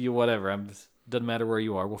post it to you. Whatever. Doesn't matter where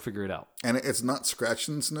you are. We'll figure it out. And it's not scratch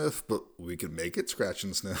and sniff, but we can make it scratch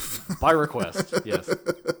and sniff by request. Yes.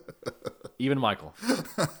 Even Michael.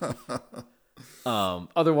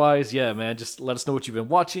 Otherwise, yeah, man. Just let us know what you've been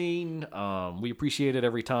watching. We appreciate it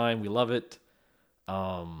every time. We love it.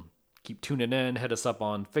 Keep tuning in. Hit us up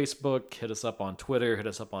on Facebook. Hit us up on Twitter. Hit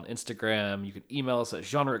us up on Instagram. You can email us at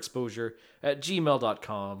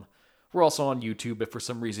genreexposure@gmail.com. We're also on YouTube if for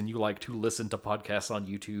some reason you like to listen to podcasts on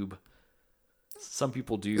YouTube. Some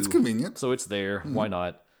people do. It's convenient. So it's there. Mm-hmm. Why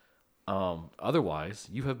not? Otherwise,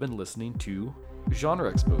 you have been listening to Genre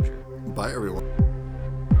Exposure. Bye, everyone.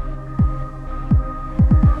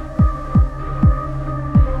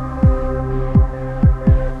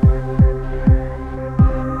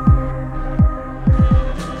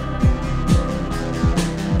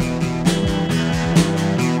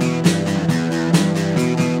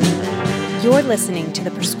 You're listening to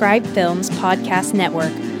the Prescribed Films Podcast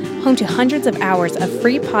Network, home to hundreds of hours of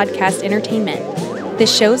free podcast entertainment. The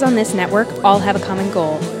shows on this network all have a common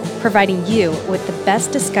goal, providing you with the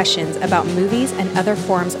best discussions about movies and other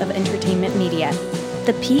forms of entertainment media.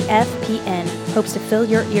 The PFPN hopes to fill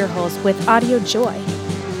your earholes with audio joy.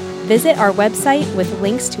 Visit our website with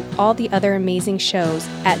links to all the other amazing shows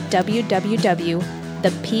at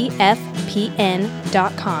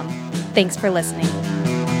www.thepfpn.com. Thanks for listening.